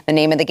is the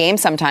name of the game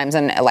sometimes.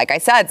 And like I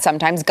said,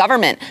 sometimes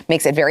government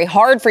makes it very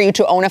hard for you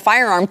to own a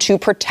firearm to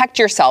protect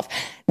yourself.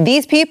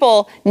 These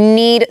people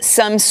need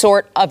some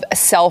sort of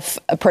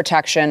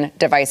self-protection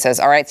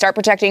devices. All right, start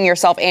protecting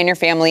yourself and your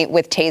family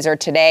with Taser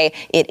today.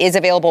 It is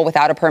available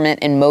without a permit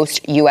in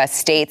most U.S.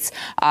 states.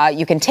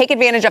 You can take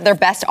advantage of their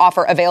best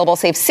offer available.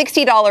 Save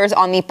 $60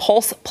 on the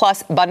Pulse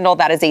Plus bundle.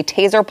 That is a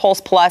Taser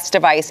Pulse Plus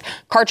device,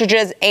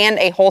 cartridges, and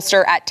a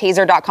holster at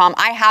Taser.com.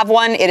 I have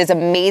one. It is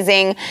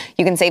amazing.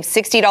 You can save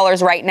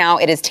 $60 right now.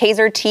 It is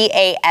Taser,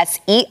 TASER.com,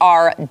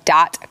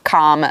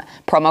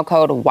 promo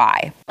code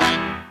Y.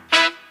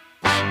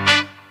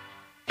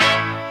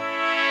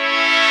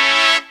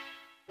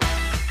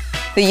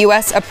 The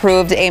U.S.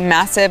 approved a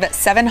massive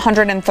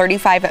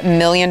 $735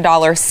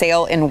 million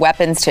sale in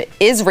weapons to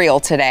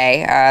Israel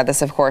today.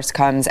 This, of course,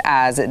 comes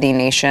as the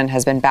nation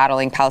has been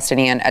battling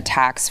Palestinian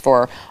attacks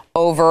for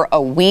over a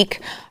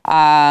week.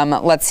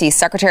 Let's see.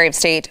 Secretary of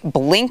State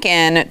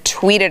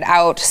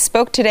Blinken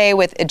spoke today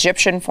with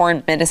Egyptian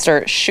Foreign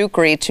Minister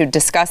Shukri to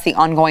discuss the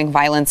ongoing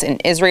violence in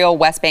Israel,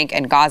 West Bank,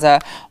 and Gaza.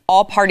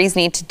 All parties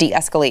need to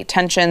de-escalate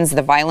tensions.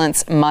 The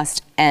violence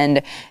must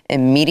end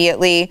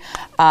immediately.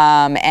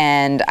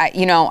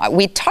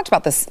 We talked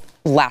about this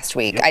last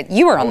week.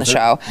 You were on the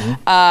show.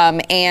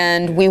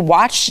 And we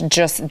watched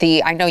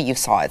I know you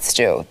saw it,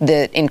 Stu,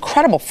 the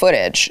incredible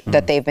footage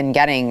that they've been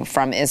getting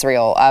from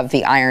Israel of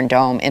the Iron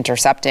Dome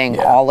intercepting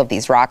all of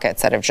these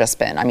rockets that have just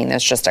been,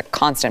 there's just a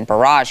constant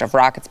barrage of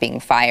rockets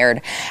being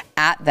fired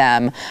at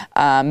them.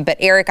 But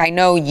Eric, I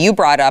know you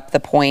brought up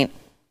the point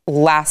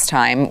last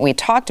time we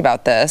talked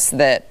about this,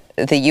 that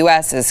the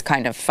U.S. is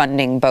kind of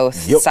funding both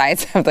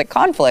sides of the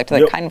conflict.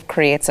 That kind of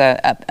creates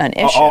an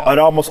issue.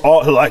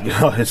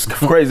 It's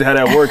crazy how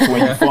that works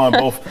when you fund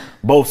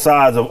both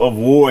sides of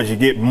wars. You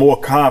get more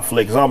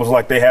conflict. It's almost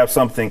like they have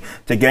something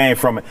to gain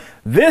from it.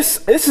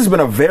 This has been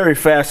a very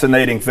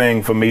fascinating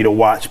thing for me to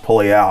watch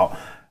play out.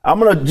 I'm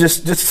gonna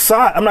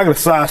I'm not gonna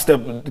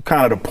sidestep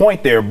kind of the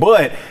point there,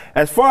 but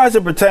as far as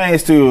it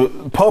pertains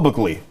to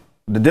publicly,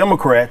 the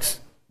Democrats,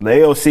 the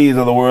AOCs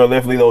of the world,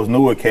 definitely those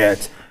newer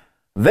cats,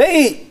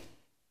 they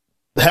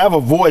have a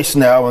voice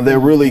now, and they're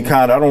really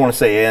kind of, I don't want to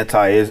say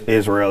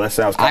anti-Israel. That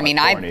sounds kind of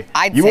corny.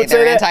 I'd say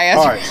they're anti-Israel.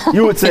 All right,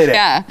 you would say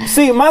that. Yeah.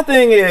 See, my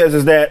thing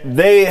is that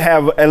they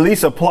have at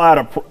least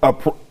applied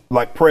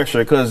like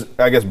pressure, because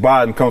I guess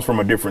Biden comes from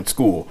a different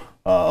school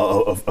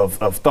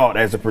of thought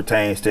as it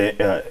pertains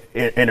to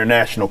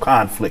international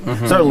conflict.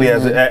 Certainly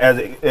as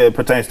it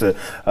pertains to,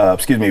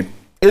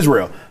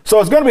 Israel. So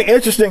it's going to be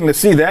interesting to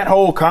see that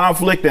whole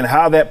conflict and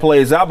how that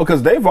plays out,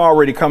 because they've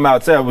already come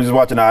out. I was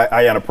watching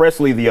Ayanna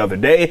Pressley the other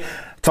day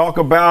talk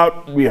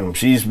about,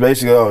 she's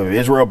basically,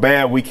 Israel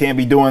bad, we can't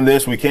be doing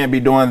this, we can't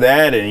be doing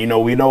that.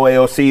 And, we know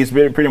AOC's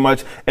pretty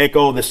much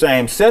echoed the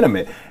same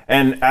sentiment.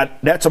 And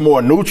that's a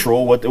more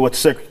neutral, what the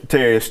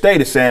Secretary of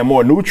State is saying,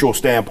 more neutral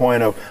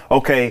standpoint of,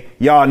 okay,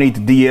 y'all need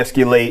to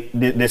de-escalate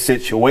this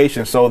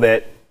situation so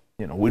that,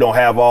 we don't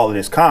have all of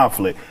this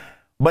conflict.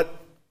 But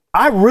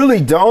I really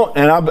don't,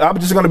 and I'm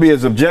just going to be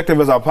as objective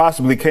as I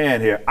possibly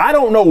can here. I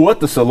don't know what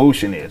the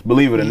solution is,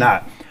 believe it or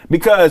not,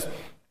 because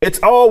it's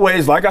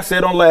always, like I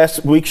said on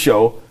last week's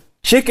show,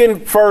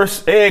 chicken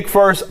first, egg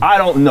first. I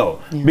don't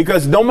know,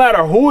 because no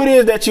matter who it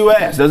is that you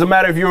ask, doesn't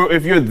matter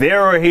if you're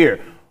there or here,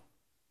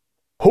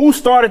 who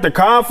started the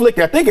conflict,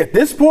 I think at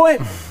this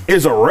point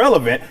is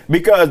irrelevant,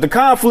 because the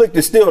conflict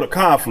is still the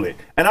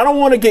conflict. And I don't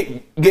want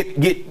to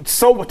get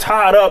so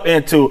tied up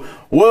into,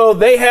 well,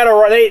 they had a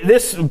right,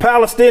 this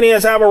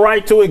Palestinians have a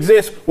right to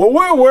exist. Well,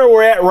 where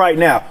we're at right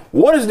now,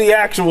 what is the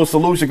actual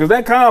solution? Because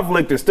that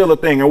conflict is still a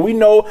thing. And we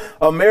know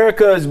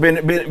America has been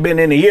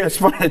in the ear. It's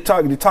funny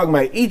talking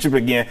about Egypt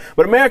again,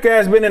 but America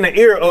has been in the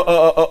ear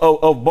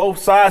of both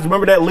sides.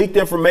 Remember that leaked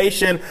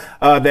information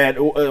that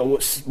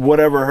what's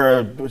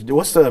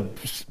the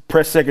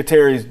press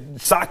secretary,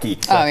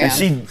 Psaki, and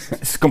she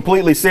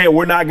completely said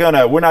we're not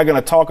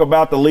gonna talk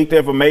about the leaked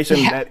information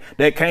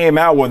that came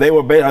out where they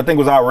were, I think it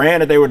was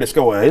Iran, that they were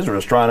discussing, well,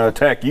 Israel's trying to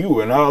attack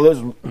you and all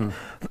this,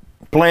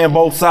 playing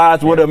both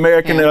sides, what the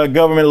American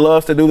government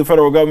loves to do, the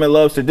federal government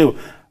loves to do.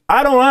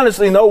 I don't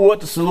honestly know what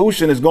the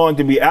solution is going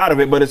to be out of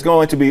it, but it's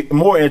going to be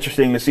more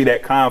interesting to see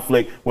that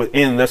conflict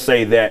within, let's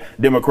say,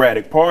 that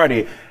Democratic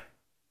Party.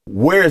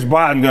 Where is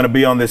Biden going to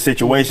be on this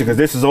situation? Because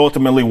this is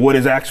ultimately what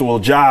his actual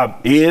job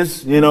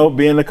is,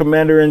 being the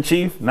commander in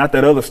chief, not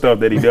that other stuff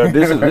that he does.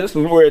 This is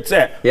where it's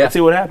at. Yeah. Let's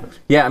see what happens.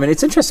 Yeah, I mean,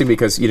 it's interesting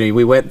because,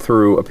 we went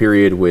through a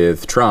period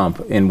with Trump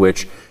in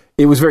which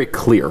it was very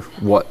clear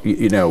what,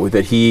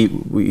 that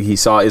he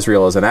saw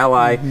Israel as an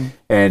ally,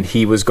 and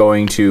he was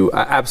going to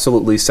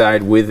absolutely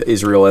side with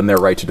Israel and their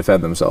right to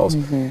defend themselves.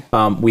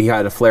 We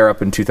had a flare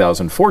up in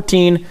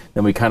 2014,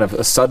 then we kind of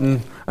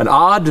an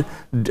odd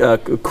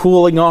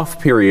cooling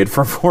off period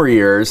for 4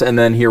 years, and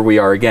then here we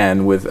are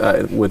again with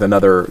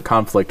another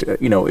conflict,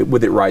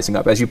 with it rising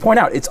up. As you point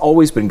out, it's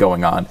always been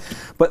going on,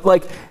 but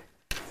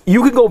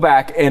you could go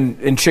back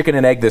and chicken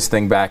and egg this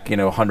thing back,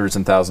 hundreds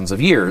and thousands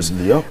of years.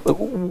 Yep.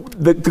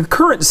 The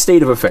current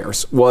state of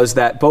affairs was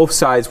that both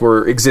sides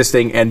were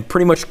existing and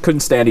pretty much couldn't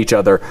stand each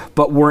other,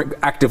 but weren't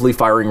actively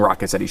firing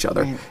rockets at each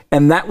other. Right.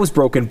 And that was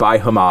broken by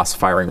Hamas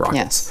firing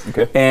rockets. Yes.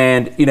 Okay.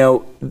 And,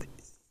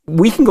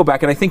 we can go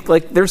back and I think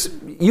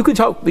you could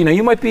talk,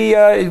 you might be,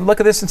 look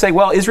at this and say,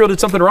 well, Israel did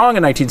something wrong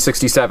in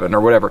 1967 or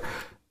whatever.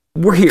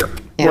 We're here.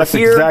 Yeah. That's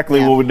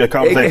exactly what the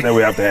conversation that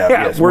we have to have.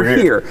 Yeah, yes, we're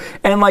here.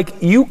 And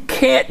you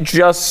can't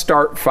just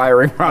start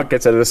firing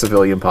rockets at a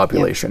civilian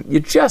population. You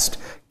just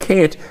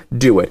can't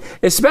do it,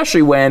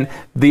 especially when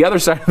the other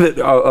side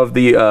of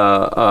the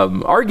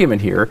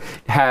argument here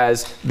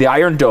has the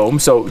Iron Dome,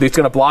 so it's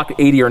going to block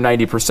 80 or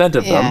 90%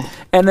 of them,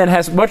 and then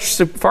has much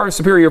far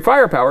superior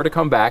firepower to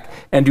come back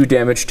and do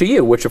damage to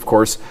you, which, of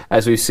course,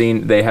 as we've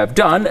seen, they have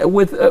done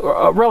with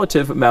a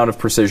relative amount of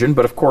precision.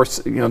 But, of course,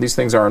 these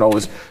things aren't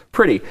always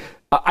pretty.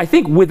 I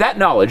think with that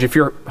knowledge, if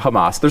you're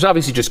Hamas, there's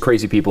obviously just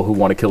crazy people who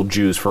want to kill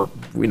Jews for,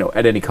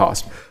 at any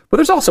cost. But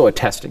there's also a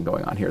testing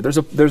going on here. There's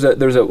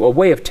a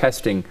way of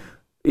testing.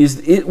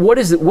 What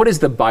is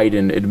the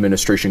Biden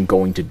administration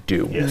going to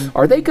do? Yes.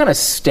 Are they going to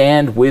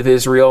stand with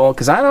Israel?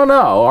 Because I don't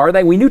know. Are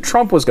they? We knew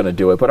Trump was going to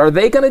do it, but are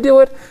they going to do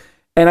it?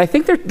 And I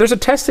think there's a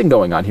testing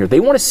going on here. They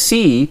want to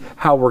see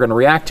how we're going to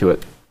react to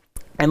it.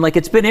 And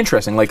it's been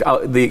interesting.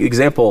 The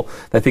example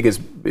that I think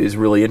is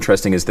really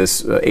interesting is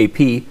this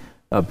AP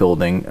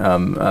building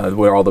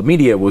where all the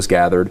media was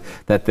gathered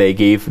that they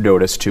gave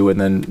notice to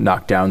and then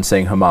knocked down,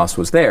 saying Hamas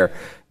was there.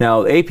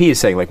 Now, AP is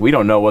saying, we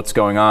don't know what's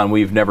going on.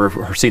 We've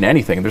never seen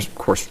anything. There's, of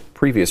course,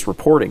 previous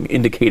reporting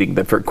indicating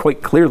that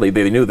quite clearly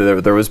they knew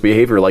that there was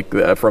behavior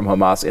from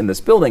Hamas in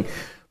this building.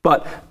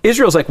 But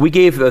Israel's we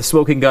gave the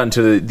smoking gun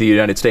to the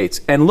United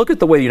States. And look at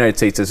the way the United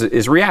States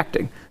is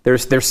reacting. They're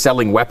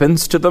selling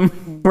weapons to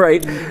them,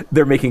 right?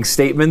 They're making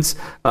statements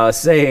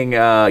saying,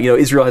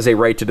 Israel has a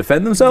right to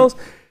defend themselves.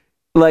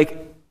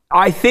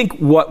 I think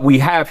what we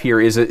have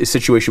here is a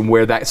situation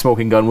where that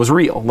smoking gun was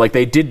real.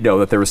 They did know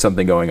that there was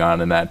something going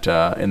on in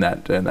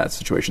that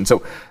situation.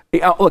 So,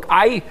 look,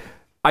 I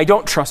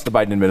don't trust the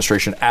Biden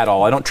administration at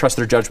all. I don't trust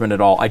their judgment at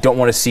all. I don't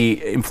want to see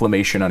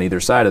inflammation on either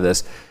side of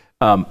this.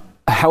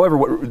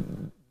 However,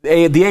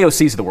 the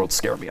AOCs of the world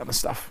scare me on this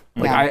stuff.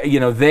 Like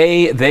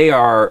they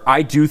are.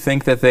 I do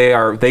think that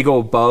they go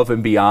above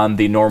and beyond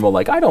the normal.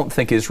 Like, I don't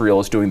think Israel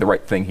is doing the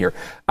right thing here.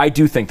 I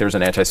do think there's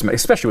an anti-Semitic,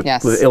 especially with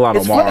Ilhan Omar.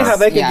 It's funny how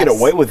they can get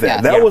away with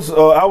that.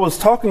 I was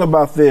talking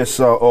about this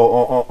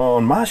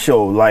on my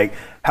show, like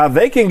how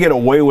they can get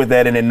away with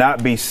that and it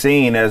not be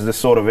seen as this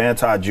sort of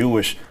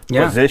anti-Jewish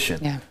position.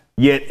 Yeah.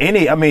 Yet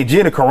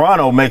Gina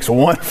Carano makes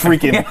one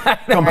freaking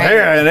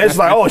compare, and it's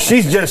like, oh,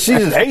 she just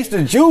hates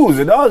the Jews,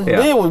 and all she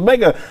did was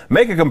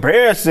make a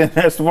comparison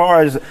as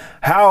far as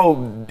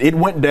how it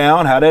went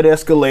down, how that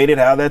escalated,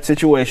 how that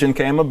situation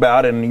came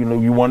about,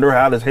 and you wonder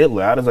how does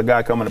a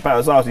guy come into power?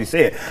 That's all she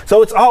said.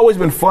 So it's always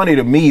been funny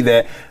to me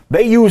that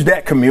they use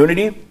that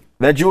community,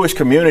 that Jewish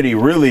community,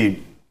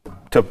 really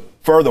to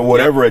further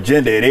whatever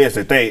agenda it is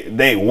that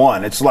they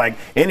want. It's like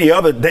any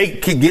other, they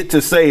could get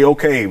to say,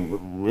 okay,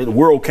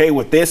 we're okay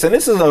with this. And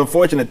this is an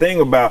unfortunate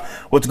thing about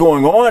what's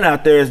going on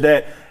out there, is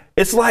that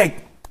it's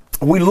like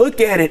we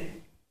look at it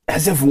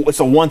as if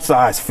it's a one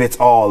size fits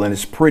all, and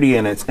it's pretty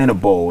and it's in a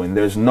bowl, and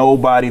there's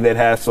nobody that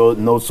has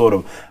no sort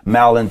of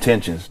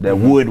malintentions that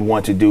would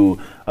want to do.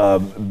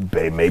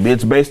 Maybe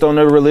it's based on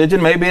their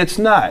religion, maybe it's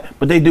not,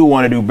 but they do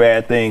want to do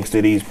bad things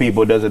to these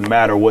people. It doesn't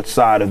matter what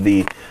side of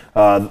the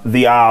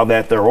aisle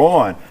that they're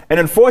on. And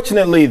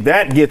unfortunately,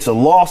 that gets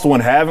lost when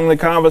having the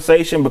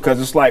conversation,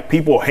 because it's like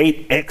people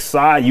hate X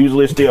side,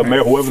 usually it's the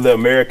whoever the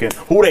American,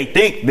 who they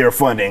think they're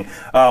funding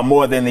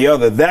more than the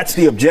other. That's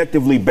the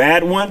objectively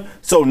bad one.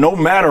 So no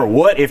matter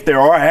what, if there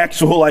are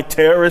actual like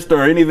terrorists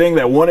or anything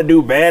that want to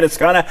do bad, it's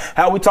kind of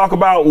how we talk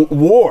about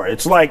war.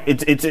 It's like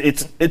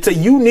it's a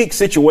unique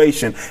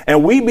situation,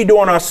 and we'd be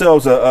doing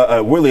ourselves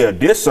really a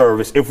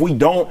disservice if we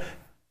don't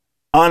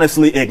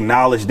honestly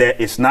acknowledge that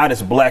it's not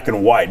as black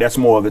and white. That's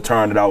more of the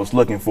term that I was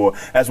looking for,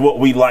 as what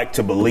we like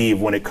to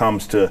believe when it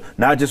comes to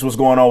not just what's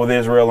going on with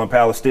Israel and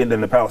Palestine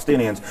and the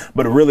Palestinians,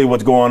 but really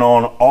what's going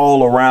on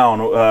all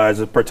around as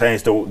it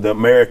pertains to the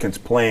Americans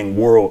playing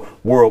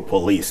world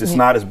police. It's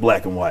not as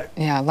black and white.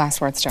 Yeah, last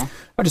words, Joe.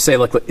 I'd just say,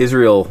 look,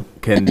 Israel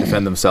can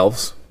defend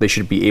themselves. They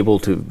should be able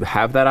to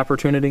have that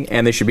opportunity,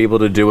 and they should be able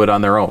to do it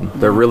on their own.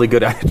 They're really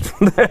good at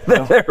it.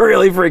 They're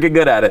really freaking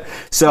good at it.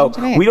 So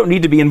we don't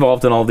need to be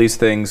involved in all these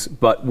things,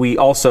 but we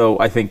also,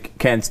 I think,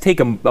 can take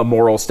a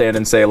moral stand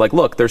and say, like,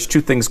 look, there's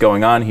two things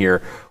going on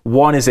here.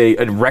 One is a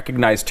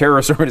recognized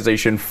terrorist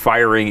organization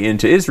firing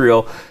into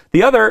Israel.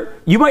 The other,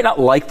 you might not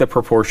like the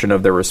proportion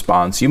of their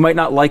response. You might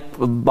not like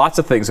lots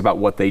of things about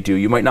what they do.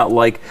 You might not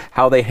like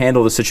how they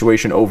handle the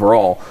situation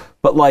overall.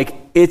 But, like,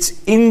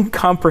 it's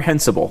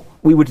incomprehensible.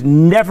 We would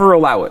never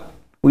allow it.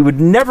 We would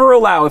never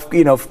allow,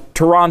 if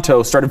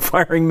Toronto started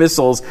firing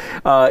missiles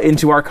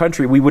into our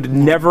country, we would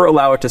never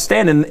allow it to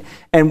stand.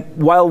 And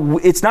while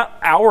it's not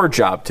our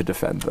job to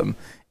defend them,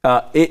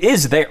 it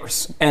is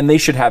theirs, and they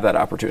should have that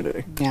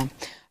opportunity. Yeah.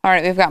 All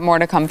right, we've got more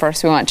to come.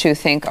 First, we want to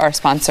thank our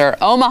sponsor,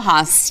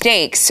 Omaha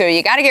Steaks. So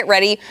you got to get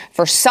ready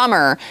for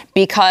summer,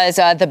 because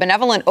the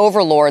benevolent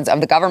overlords of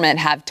the government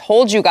have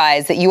told you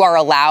guys that you are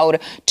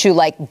allowed to,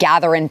 like,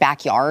 gather in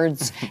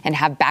backyards and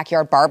have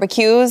backyard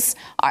barbecues.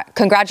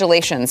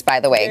 Congratulations, by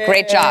the way. Yay.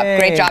 Great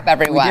job,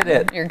 everyone. We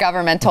did it. Your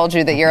government told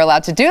you that you're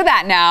allowed to do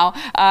that now,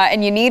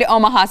 and you need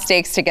Omaha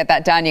Steaks to get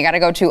that done. You got to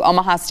go to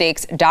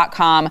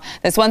omahasteaks.com.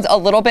 This one's a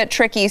little bit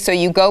tricky, so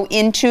you go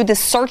into the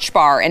search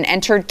bar and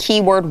enter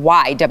keyword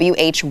Y.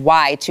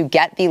 WHY, to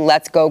get the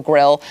Let's Go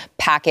Grill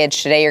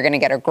package. Today, you're going to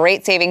get a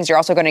great savings. You're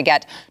also going to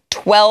get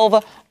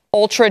 12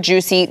 ultra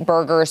juicy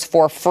burgers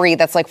for free.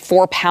 That's like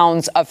 4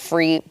 pounds of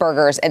free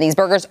burgers. And these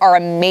burgers are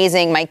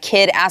amazing. My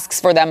kid asks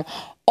for them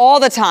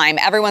all the time.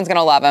 Everyone's going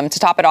to love them. To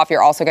top it off,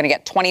 you're also going to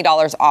get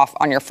 $20 off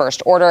on your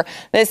first order.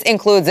 This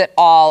includes it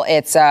all.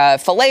 It's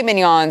filet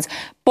mignons,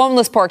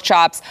 boneless pork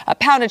chops, a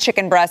pound of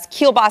chicken breast,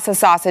 kielbasa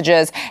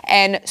sausages,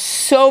 and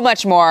so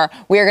much more.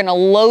 We're going to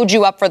load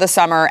you up for the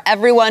summer.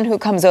 Everyone who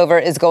comes over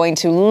is going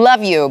to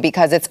love you,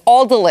 because it's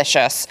all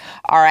delicious.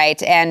 All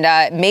right. And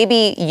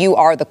maybe you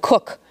are the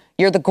cook.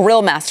 You're the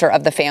grill master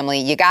of the family.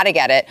 You got to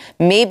get it.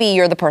 Maybe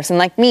you're the person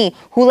like me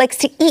who likes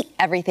to eat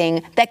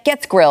everything that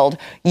gets grilled.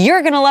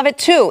 You're going to love it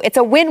too. It's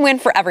a win-win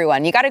for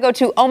everyone. You got to go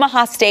to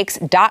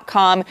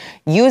omahasteaks.com,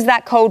 use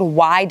that code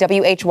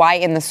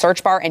YWHY in the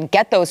search bar, and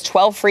get those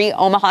 12 free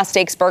Omaha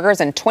Steaks burgers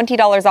and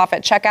 $20 off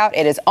at checkout.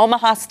 It is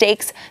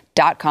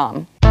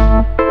omahasteaks.com.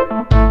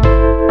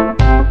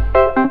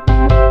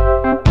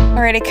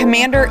 All right, a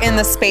commander in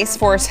the Space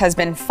Force has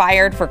been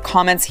fired for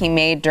comments he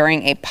made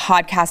during a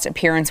podcast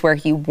appearance where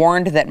he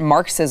warned that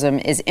Marxism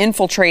is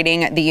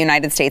infiltrating the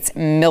United States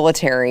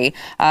military.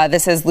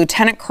 This is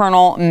Lieutenant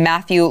Colonel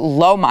Matthew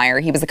Lohmeyer.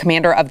 He was the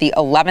commander of the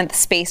 11th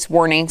Space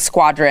Warning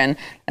Squadron.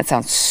 That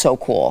sounds so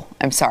cool.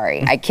 I'm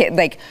sorry. I can't,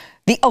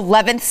 the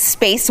 11th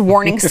Space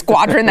Warning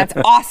Squadron. That's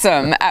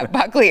awesome, at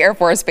Buckley Air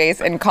Force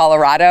Base in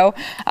Colorado.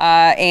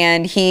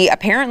 And he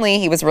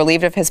was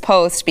relieved of his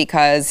post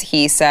because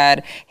he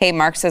said, hey,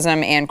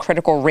 Marxism and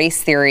critical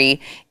race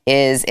theory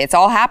it's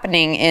all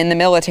happening in the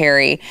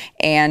military.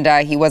 And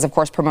he was, of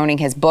course, promoting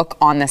his book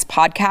on this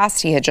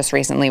podcast. He had just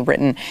recently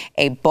written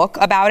a book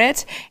about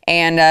it.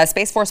 And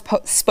Space Force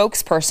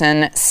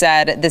spokesperson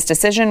said this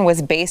decision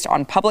was based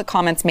on public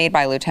comments made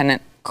by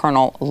Lieutenant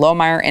Colonel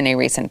Lohmeyer in a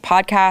recent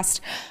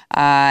podcast.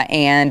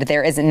 And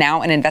there is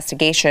now an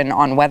investigation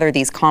on whether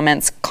these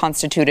comments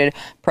constituted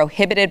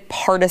prohibited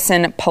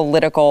partisan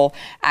political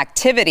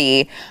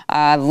activity.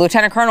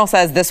 Lieutenant Colonel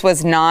says this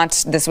was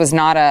not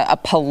a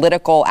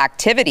political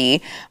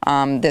activity.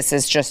 This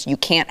is just, you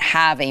can't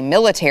have a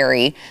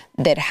military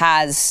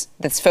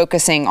that's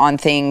focusing on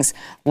things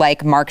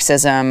like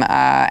Marxism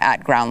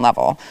at ground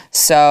level.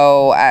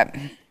 So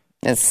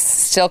it's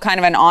still kind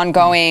of an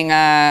ongoing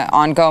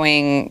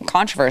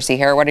controversy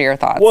here. What are your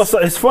thoughts? Well, so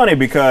it's funny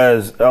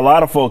because a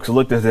lot of folks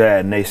looked at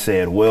that and they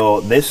said, well,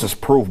 this is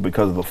proof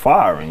because of the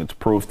firing. It's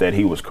proof that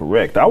he was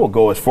correct. I would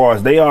go as far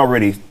as they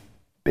already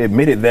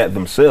admitted that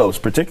themselves,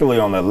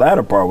 particularly on the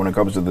latter part when it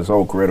comes to this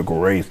whole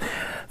critical race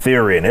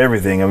theory and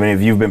everything. I mean,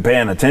 if you've been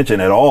paying attention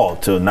at all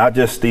to not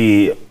just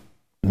the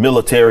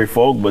military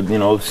folk, but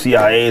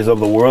CIAs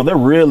of the world, they're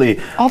really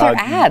all their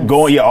ads.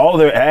 All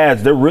their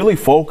ads. They're really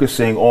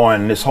focusing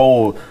on this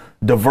whole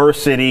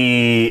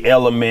diversity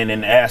element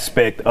and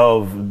aspect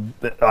of,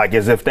 like,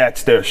 as if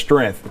that's their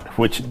strength,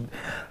 which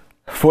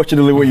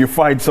fortunately when you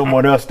fight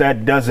someone else,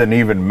 that doesn't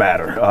even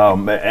matter.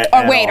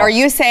 Wait, are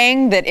you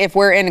saying that if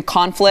we're in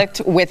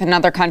conflict with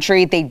another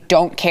country, they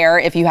don't care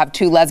if you have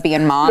two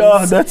lesbian moms?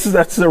 No,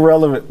 that's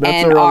irrelevant.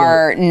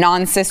 Are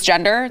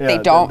non-cisgender?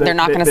 Yeah, they're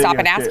not going to stop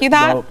and ask you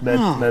that?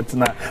 No, that's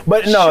not.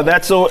 But no,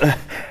 that's so.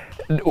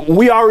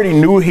 We already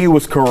knew he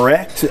was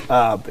correct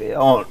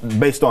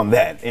based on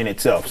that in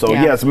itself. So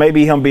yes,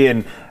 maybe him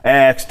being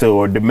asked to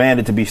or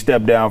demanded to be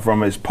stepped down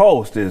from his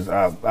post is,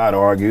 I'd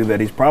argue that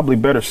he's probably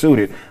better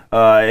suited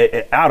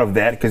out of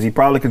that because he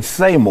probably could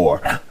say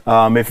more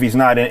if he's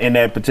not in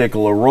that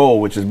particular role,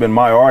 which has been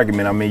my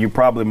argument. I mean, you're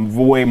probably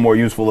way more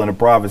useful in the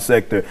private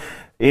sector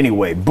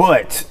anyway.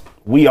 But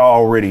we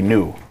already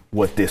knew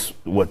what this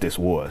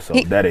was. So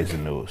that is the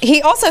news.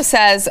 He also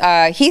says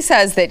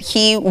that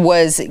he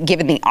was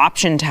given the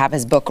option to have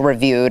his book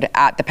reviewed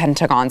at the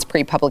Pentagon's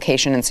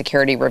pre-publication and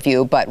security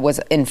review, but was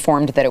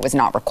informed that it was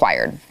not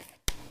required.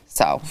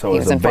 So he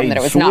was informed that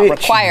it was not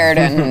required,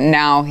 and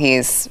now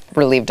he's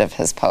relieved of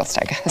his post,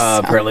 I guess.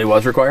 Apparently it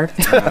was required.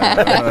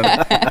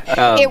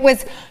 It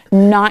was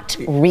not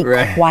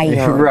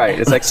required. Right.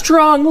 It's like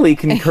strongly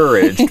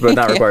encouraged, but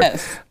not required.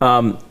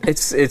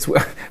 Yes. It's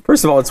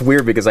first of all, it's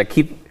weird because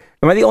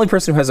am I the only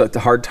person who has a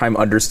hard time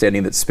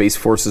understanding that Space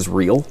Force is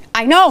real?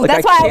 I know.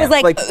 That's why I was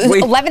like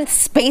 11th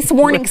Space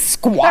Warning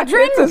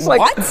Squadron?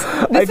 What?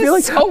 This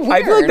is so weird.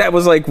 I feel like that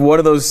was like one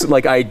of those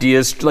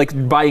ideas,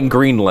 like buying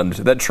Greenland,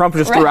 that Trump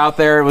just threw out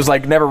there. It was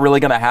like never really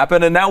going to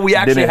happen. And now we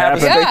actually have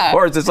a Space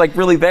Force. It's like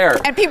really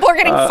there. And people are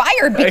getting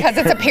fired because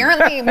it's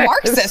apparently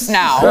Marxist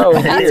now. So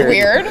that's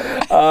weird.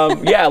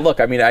 Yeah, look,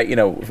 I mean,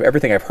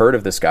 everything I've heard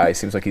of this guy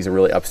seems like he's a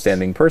really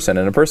upstanding person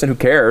and a person who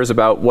cares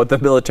about what the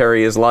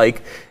military is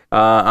like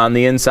on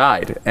the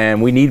inside.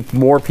 And we need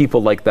more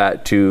people like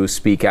that to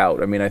speak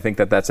out. I mean, I think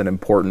that's an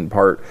important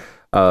part.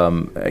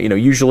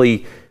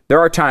 Usually there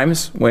are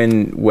times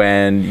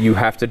when you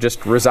have to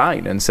just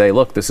resign and say,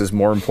 look, this is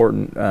more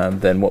important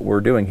than what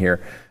we're doing here.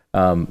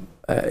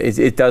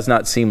 It does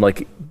not seem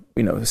like,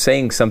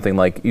 saying something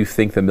like you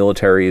think the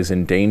military is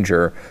in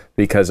danger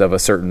because of a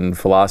certain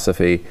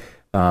philosophy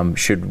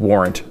should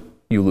warrant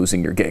you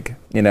losing your gig.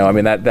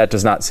 That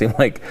does not seem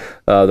like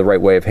the right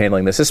way of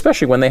handling this,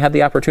 especially when they had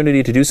the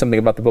opportunity to do something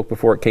about the book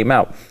before it came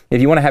out. If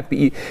you want to have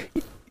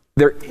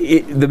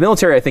the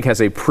military, I think,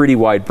 has a pretty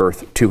wide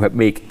berth to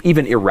make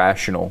even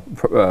irrational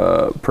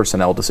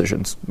personnel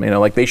decisions.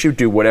 They should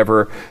do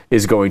whatever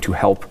is going to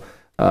help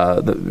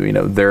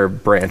their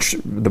branch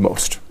the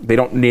most. They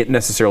don't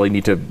necessarily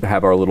need to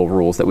have our little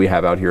rules that we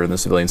have out here in the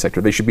civilian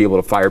sector. They should be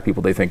able to fire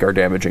people they think are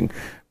damaging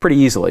pretty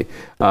easily.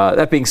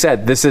 That being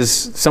said, this is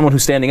someone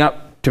who's standing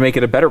up to make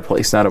it a better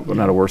place, not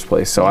a worse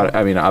place. So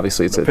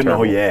obviously it's depending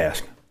on who you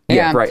ask.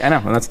 Yeah, right. I know,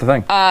 and that's the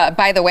thing.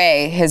 By the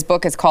way, his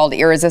book is called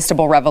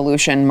Irresistible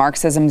Revolution,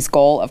 Marxism's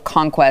Goal of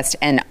Conquest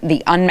and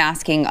the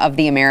Unmasking of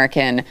the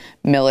American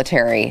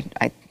Military.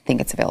 I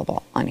think it's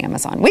available on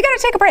Amazon. We got to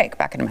take a break.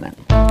 Back in a minute.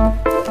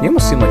 You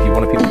almost seem like you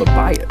wanted people to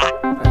buy it.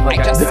 I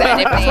just said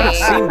it. That's what it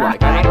seemed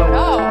like. I don't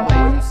know.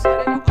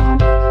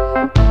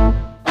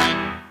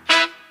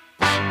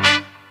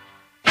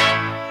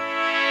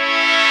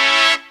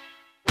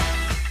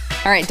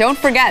 All right, don't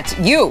forget,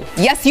 you,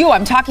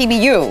 I'm talking to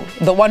you,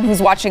 the one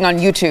who's watching on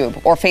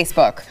YouTube or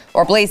Facebook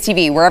or Blaze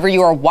TV, wherever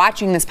you are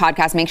watching this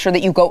podcast. Make sure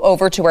that you go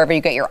over to wherever you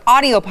get your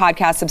audio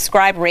podcast,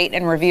 subscribe, rate,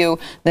 and review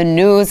the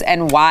news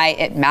and why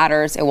it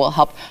matters. It will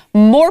help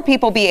more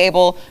people be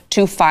able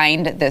to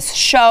find this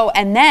show,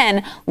 and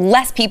then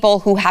less people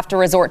who have to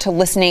resort to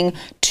listening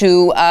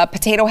to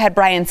Potato Head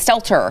Brian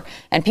Stelter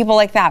and people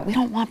like that. We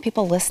don't want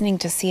people listening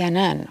to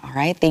CNN, all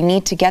right? They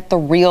need to get the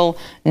real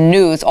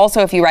news.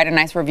 Also, if you write a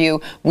nice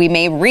review, we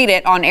may read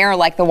it on air,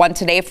 like the one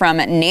today from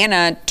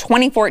Nana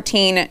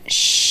 2014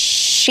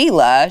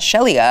 Shelia.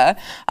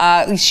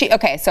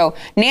 Okay, so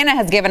Nana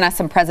has given us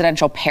some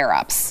presidential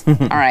pair-ups. All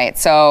right,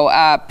 so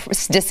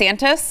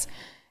DeSantis,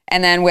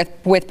 and then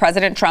with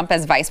President Trump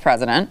as vice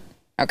president.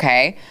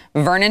 Okay,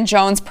 Vernon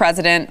Jones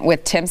president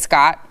with Tim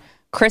Scott,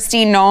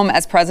 Christine Noem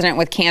as president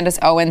with Candace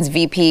Owens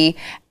VP,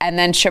 and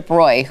then Chip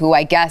Roy, who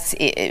I guess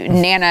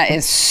Nana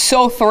is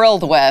so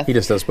thrilled with. He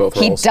just does both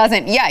roles. He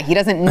doesn't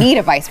need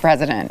a vice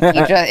president.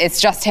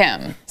 It's just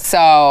him. So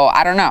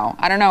I don't know.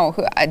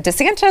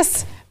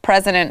 DeSantis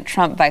president,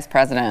 Trump vice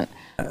president.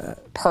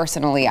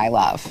 Personally, I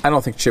love. I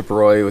don't think Chip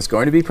Roy was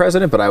going to be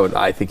president, but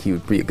I think he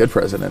would be a good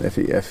president if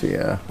he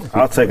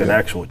I'll take an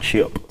actual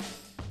chip.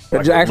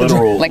 Like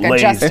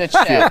just a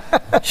chip.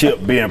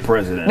 Chip being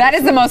president. That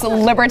is the most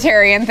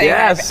libertarian thing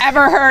I've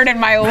ever heard in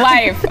my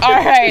life. All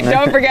right,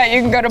 don't forget, you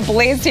can go to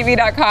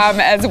blazetv.com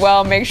as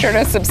well. Make sure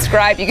to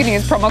subscribe. You can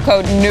use promo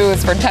code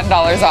NEWS for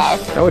 $10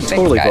 off. I would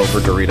totally vote for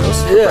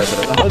Doritos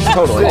for president.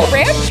 Totally.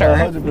 Rancher.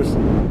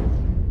 100%.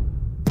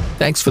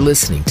 Thanks for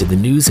listening to the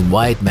news and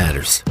why it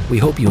matters. We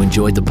hope you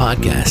enjoyed the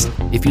podcast.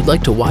 If you'd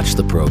like to watch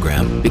the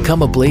program,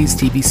 become a Blaze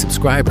TV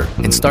subscriber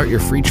and start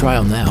your free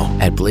trial now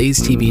at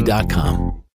blazetv.com.